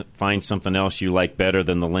 If you find something else you like better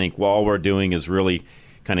than the link, all we're doing is really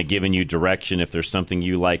kind of giving you direction. If there's something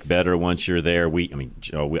you like better once you're there,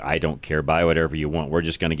 I don't care. Buy whatever you want. We're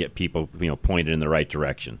just going to get people pointed in the right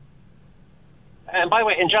direction. And by the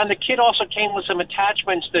way, and John, the kit also came with some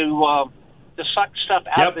attachments to suck stuff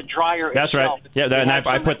out of the dryer. That's itself. right. Yeah, and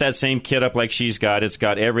I put that same kit up like she's got. It's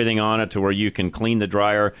got everything on it to where you can clean the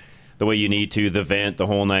dryer the way you need to, the vent, the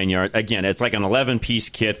whole 9 yards. Again, it's like an 11-piece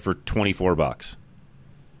kit for $24.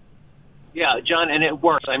 Yeah, John, and it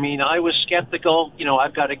works. I mean, I was skeptical.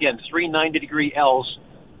 I've got, again, 3 90-degree L's,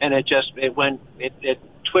 and it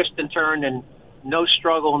twisted and turned, and no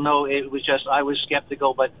struggle. It was just, I was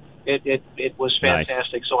skeptical, but it was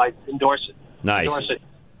fantastic. Nice. So I endorse it. Nice. Endorse it.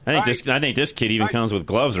 I think this kit even comes with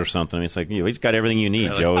gloves or something. It's like, he's got everything you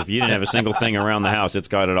need, Joe. If you didn't have a single thing around the house, it's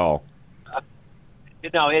got it all.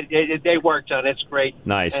 They work, John. It's great.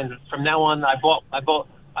 Nice. And from now on, I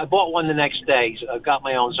bought one the next day. So I got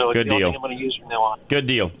my own, so it's the only thing I'm going to use from now on. Good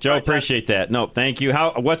deal, Joe. Appreciate that. No, thank you.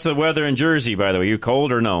 What's the weather in Jersey, by the way? Are you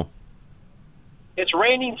cold or no? It's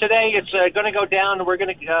raining today. It's going to go down.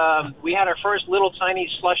 We had our first little tiny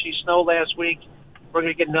slushy snow last week. We're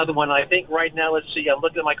going to get another one. I think right now, let's see, I'm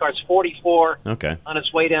looking at my car. It's 44 on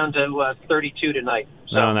its way down to 32 tonight.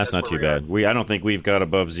 So no, that's not too bad. I don't think we've got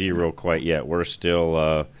above zero quite yet. We're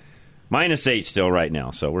still -8 still right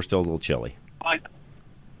now, so we're still a little chilly.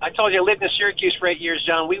 I told you I lived in Syracuse for 8 years,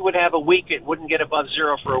 John. We would have a week. It wouldn't get above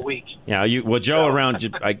zero for a week. Yeah, Joe,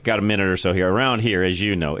 I got a minute or so here. Around here, as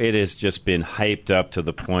you know, it has just been hyped up to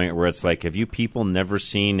the point where it's like, have you people never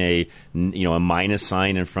seen a minus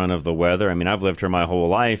sign in front of the weather? I mean, I've lived here my whole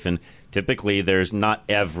life, and typically there's not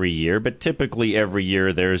every year, but typically every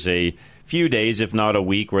year there's a few days, if not a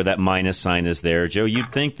week, where that minus sign is there. Joe,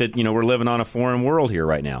 you'd think that, we're living on a foreign world here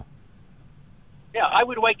right now. Yeah, I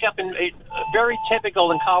would wake up very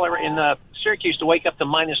typical in Colorado, in Syracuse, to wake up to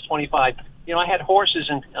minus 25. I had horses,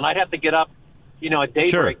 and I'd have to get up, at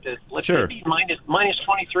daybreak to let's be minus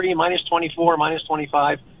 23, minus 24, minus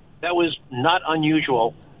 25. That was not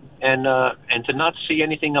unusual, and to not see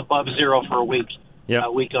anything above zero for a week,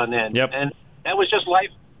 week on end. Yep. And that was just life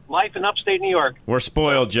in upstate New York. We're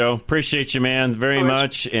spoiled, Joe. Appreciate you, man, very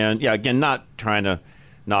much. And, again, not trying to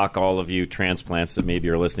knock all of you transplants that maybe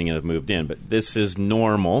are listening and have moved in, but this is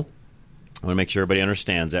normal. I want to make sure everybody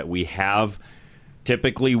understands that. We have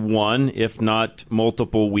typically one, if not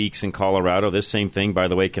multiple weeks in Colorado. This same thing, by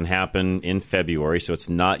the way, can happen in February, so it's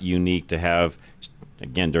not unique to have,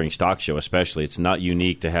 again, during stock show especially, it's not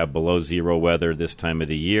unique to have below zero weather this time of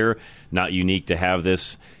the year, not unique to have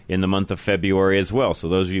this in the month of February as well. So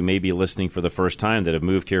those of you maybe listening for the first time that have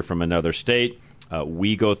moved here from another state,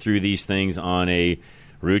 we go through these things on a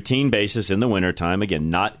routine basis in the wintertime.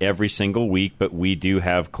 Again, not every single week, but we do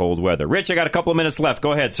have cold weather. Rich, I got a couple of minutes left.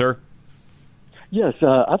 Go ahead, sir. Yes,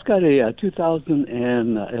 I've got a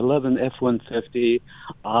 2011 F-150.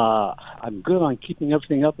 I'm good on keeping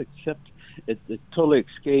everything up, except it totally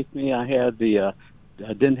escaped me. I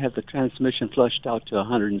didn't have the transmission flushed out to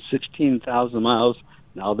 116,000 miles.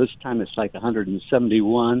 Now this time it's like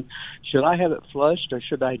 171. Should I have it flushed, or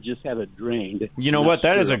should I just have it drained? You know what?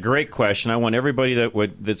 That is a great question. I want everybody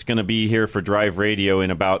that's going to be here for Drive Radio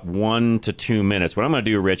in about 1 to 2 minutes. What I'm going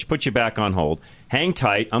to do, Rich, put you back on hold. Hang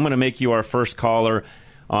tight. I'm going to make you our first caller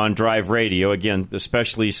on Drive Radio. Again,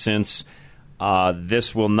 especially since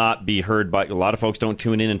this will not be heard by a lot of folks. Don't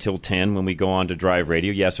tune in until 10 when we go on to Drive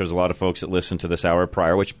Radio. Yes, there's a lot of folks that listen to this hour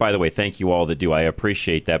prior, which, by the way, thank you all that do. I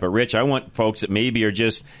appreciate that. But, Rich, I want folks that maybe are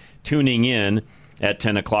just tuning in at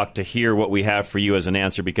 10 o'clock to hear what we have for you as an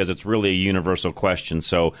answer, because it's really a universal question.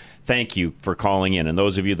 So thank you for calling in. And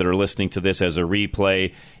those of you that are listening to this as a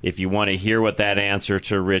replay, if you want to hear what that answer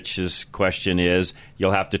to Rich's question is,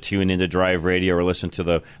 you'll have to tune into Drive Radio or listen to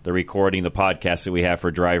the recording, the podcast that we have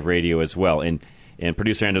for Drive Radio as well. And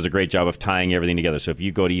Producer Ann does a great job of tying everything together. So if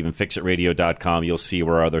you go to evenfixitradio.com, you'll see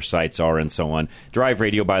where other sites are and so on. Drive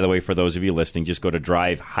Radio, by the way, for those of you listening, just go to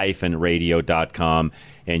drive-radio.com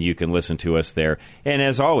and you can listen to us there. And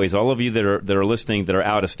as always, all of you that are listening that are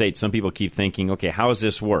out of state, some people keep thinking, okay, how does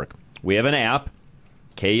this work? We have an app.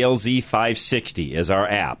 KLZ 560 is our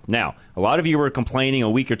app. Now, a lot of you were complaining a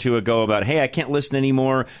week or two ago about, hey, I can't listen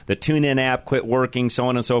anymore. The TuneIn app quit working, so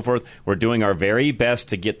on and so forth. We're doing our very best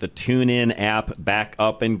to get the TuneIn app back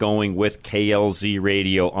up and going with KLZ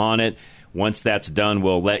Radio on it. Once that's done,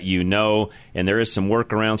 we'll let you know. And there is some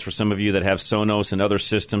workarounds for some of you that have Sonos and other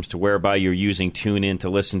systems to whereby you're using TuneIn to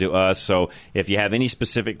listen to us. So if you have any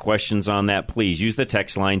specific questions on that, please use the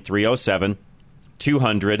text line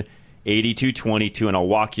 307-200-8222, and I'll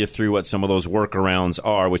walk you through what some of those workarounds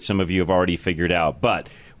are, which some of you have already figured out. But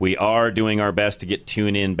we are doing our best to get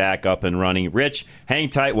TuneIn back up and running. Rich, hang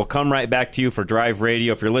tight. We'll come right back to you for Drive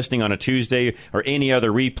Radio. If you're listening on a Tuesday or any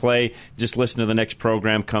other replay, just listen to the next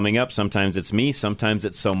program coming up. Sometimes it's me, sometimes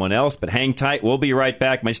it's someone else, but hang tight. We'll be right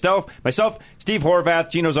back. Myself, Steve Horvath,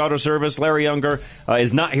 Gino's Auto Service. Larry Unger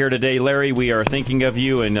is not here today. Larry, we are thinking of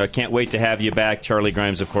you and can't wait to have you back. Charlie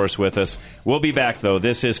Grimes, of course, with us. We'll be back, though.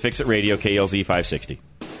 This is Fix It Radio, KLZ 560.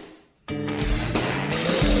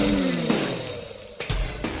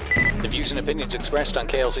 The views and opinions expressed on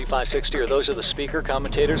KLZ 560 are those of the speaker,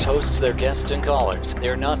 commentators, hosts, their guests, and callers. They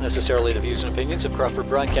are not necessarily the views and opinions of Crawford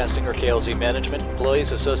Broadcasting or KLZ management,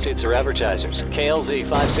 employees, associates, or advertisers. KLZ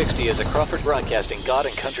 560 is a Crawford Broadcasting God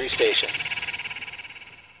and Country station.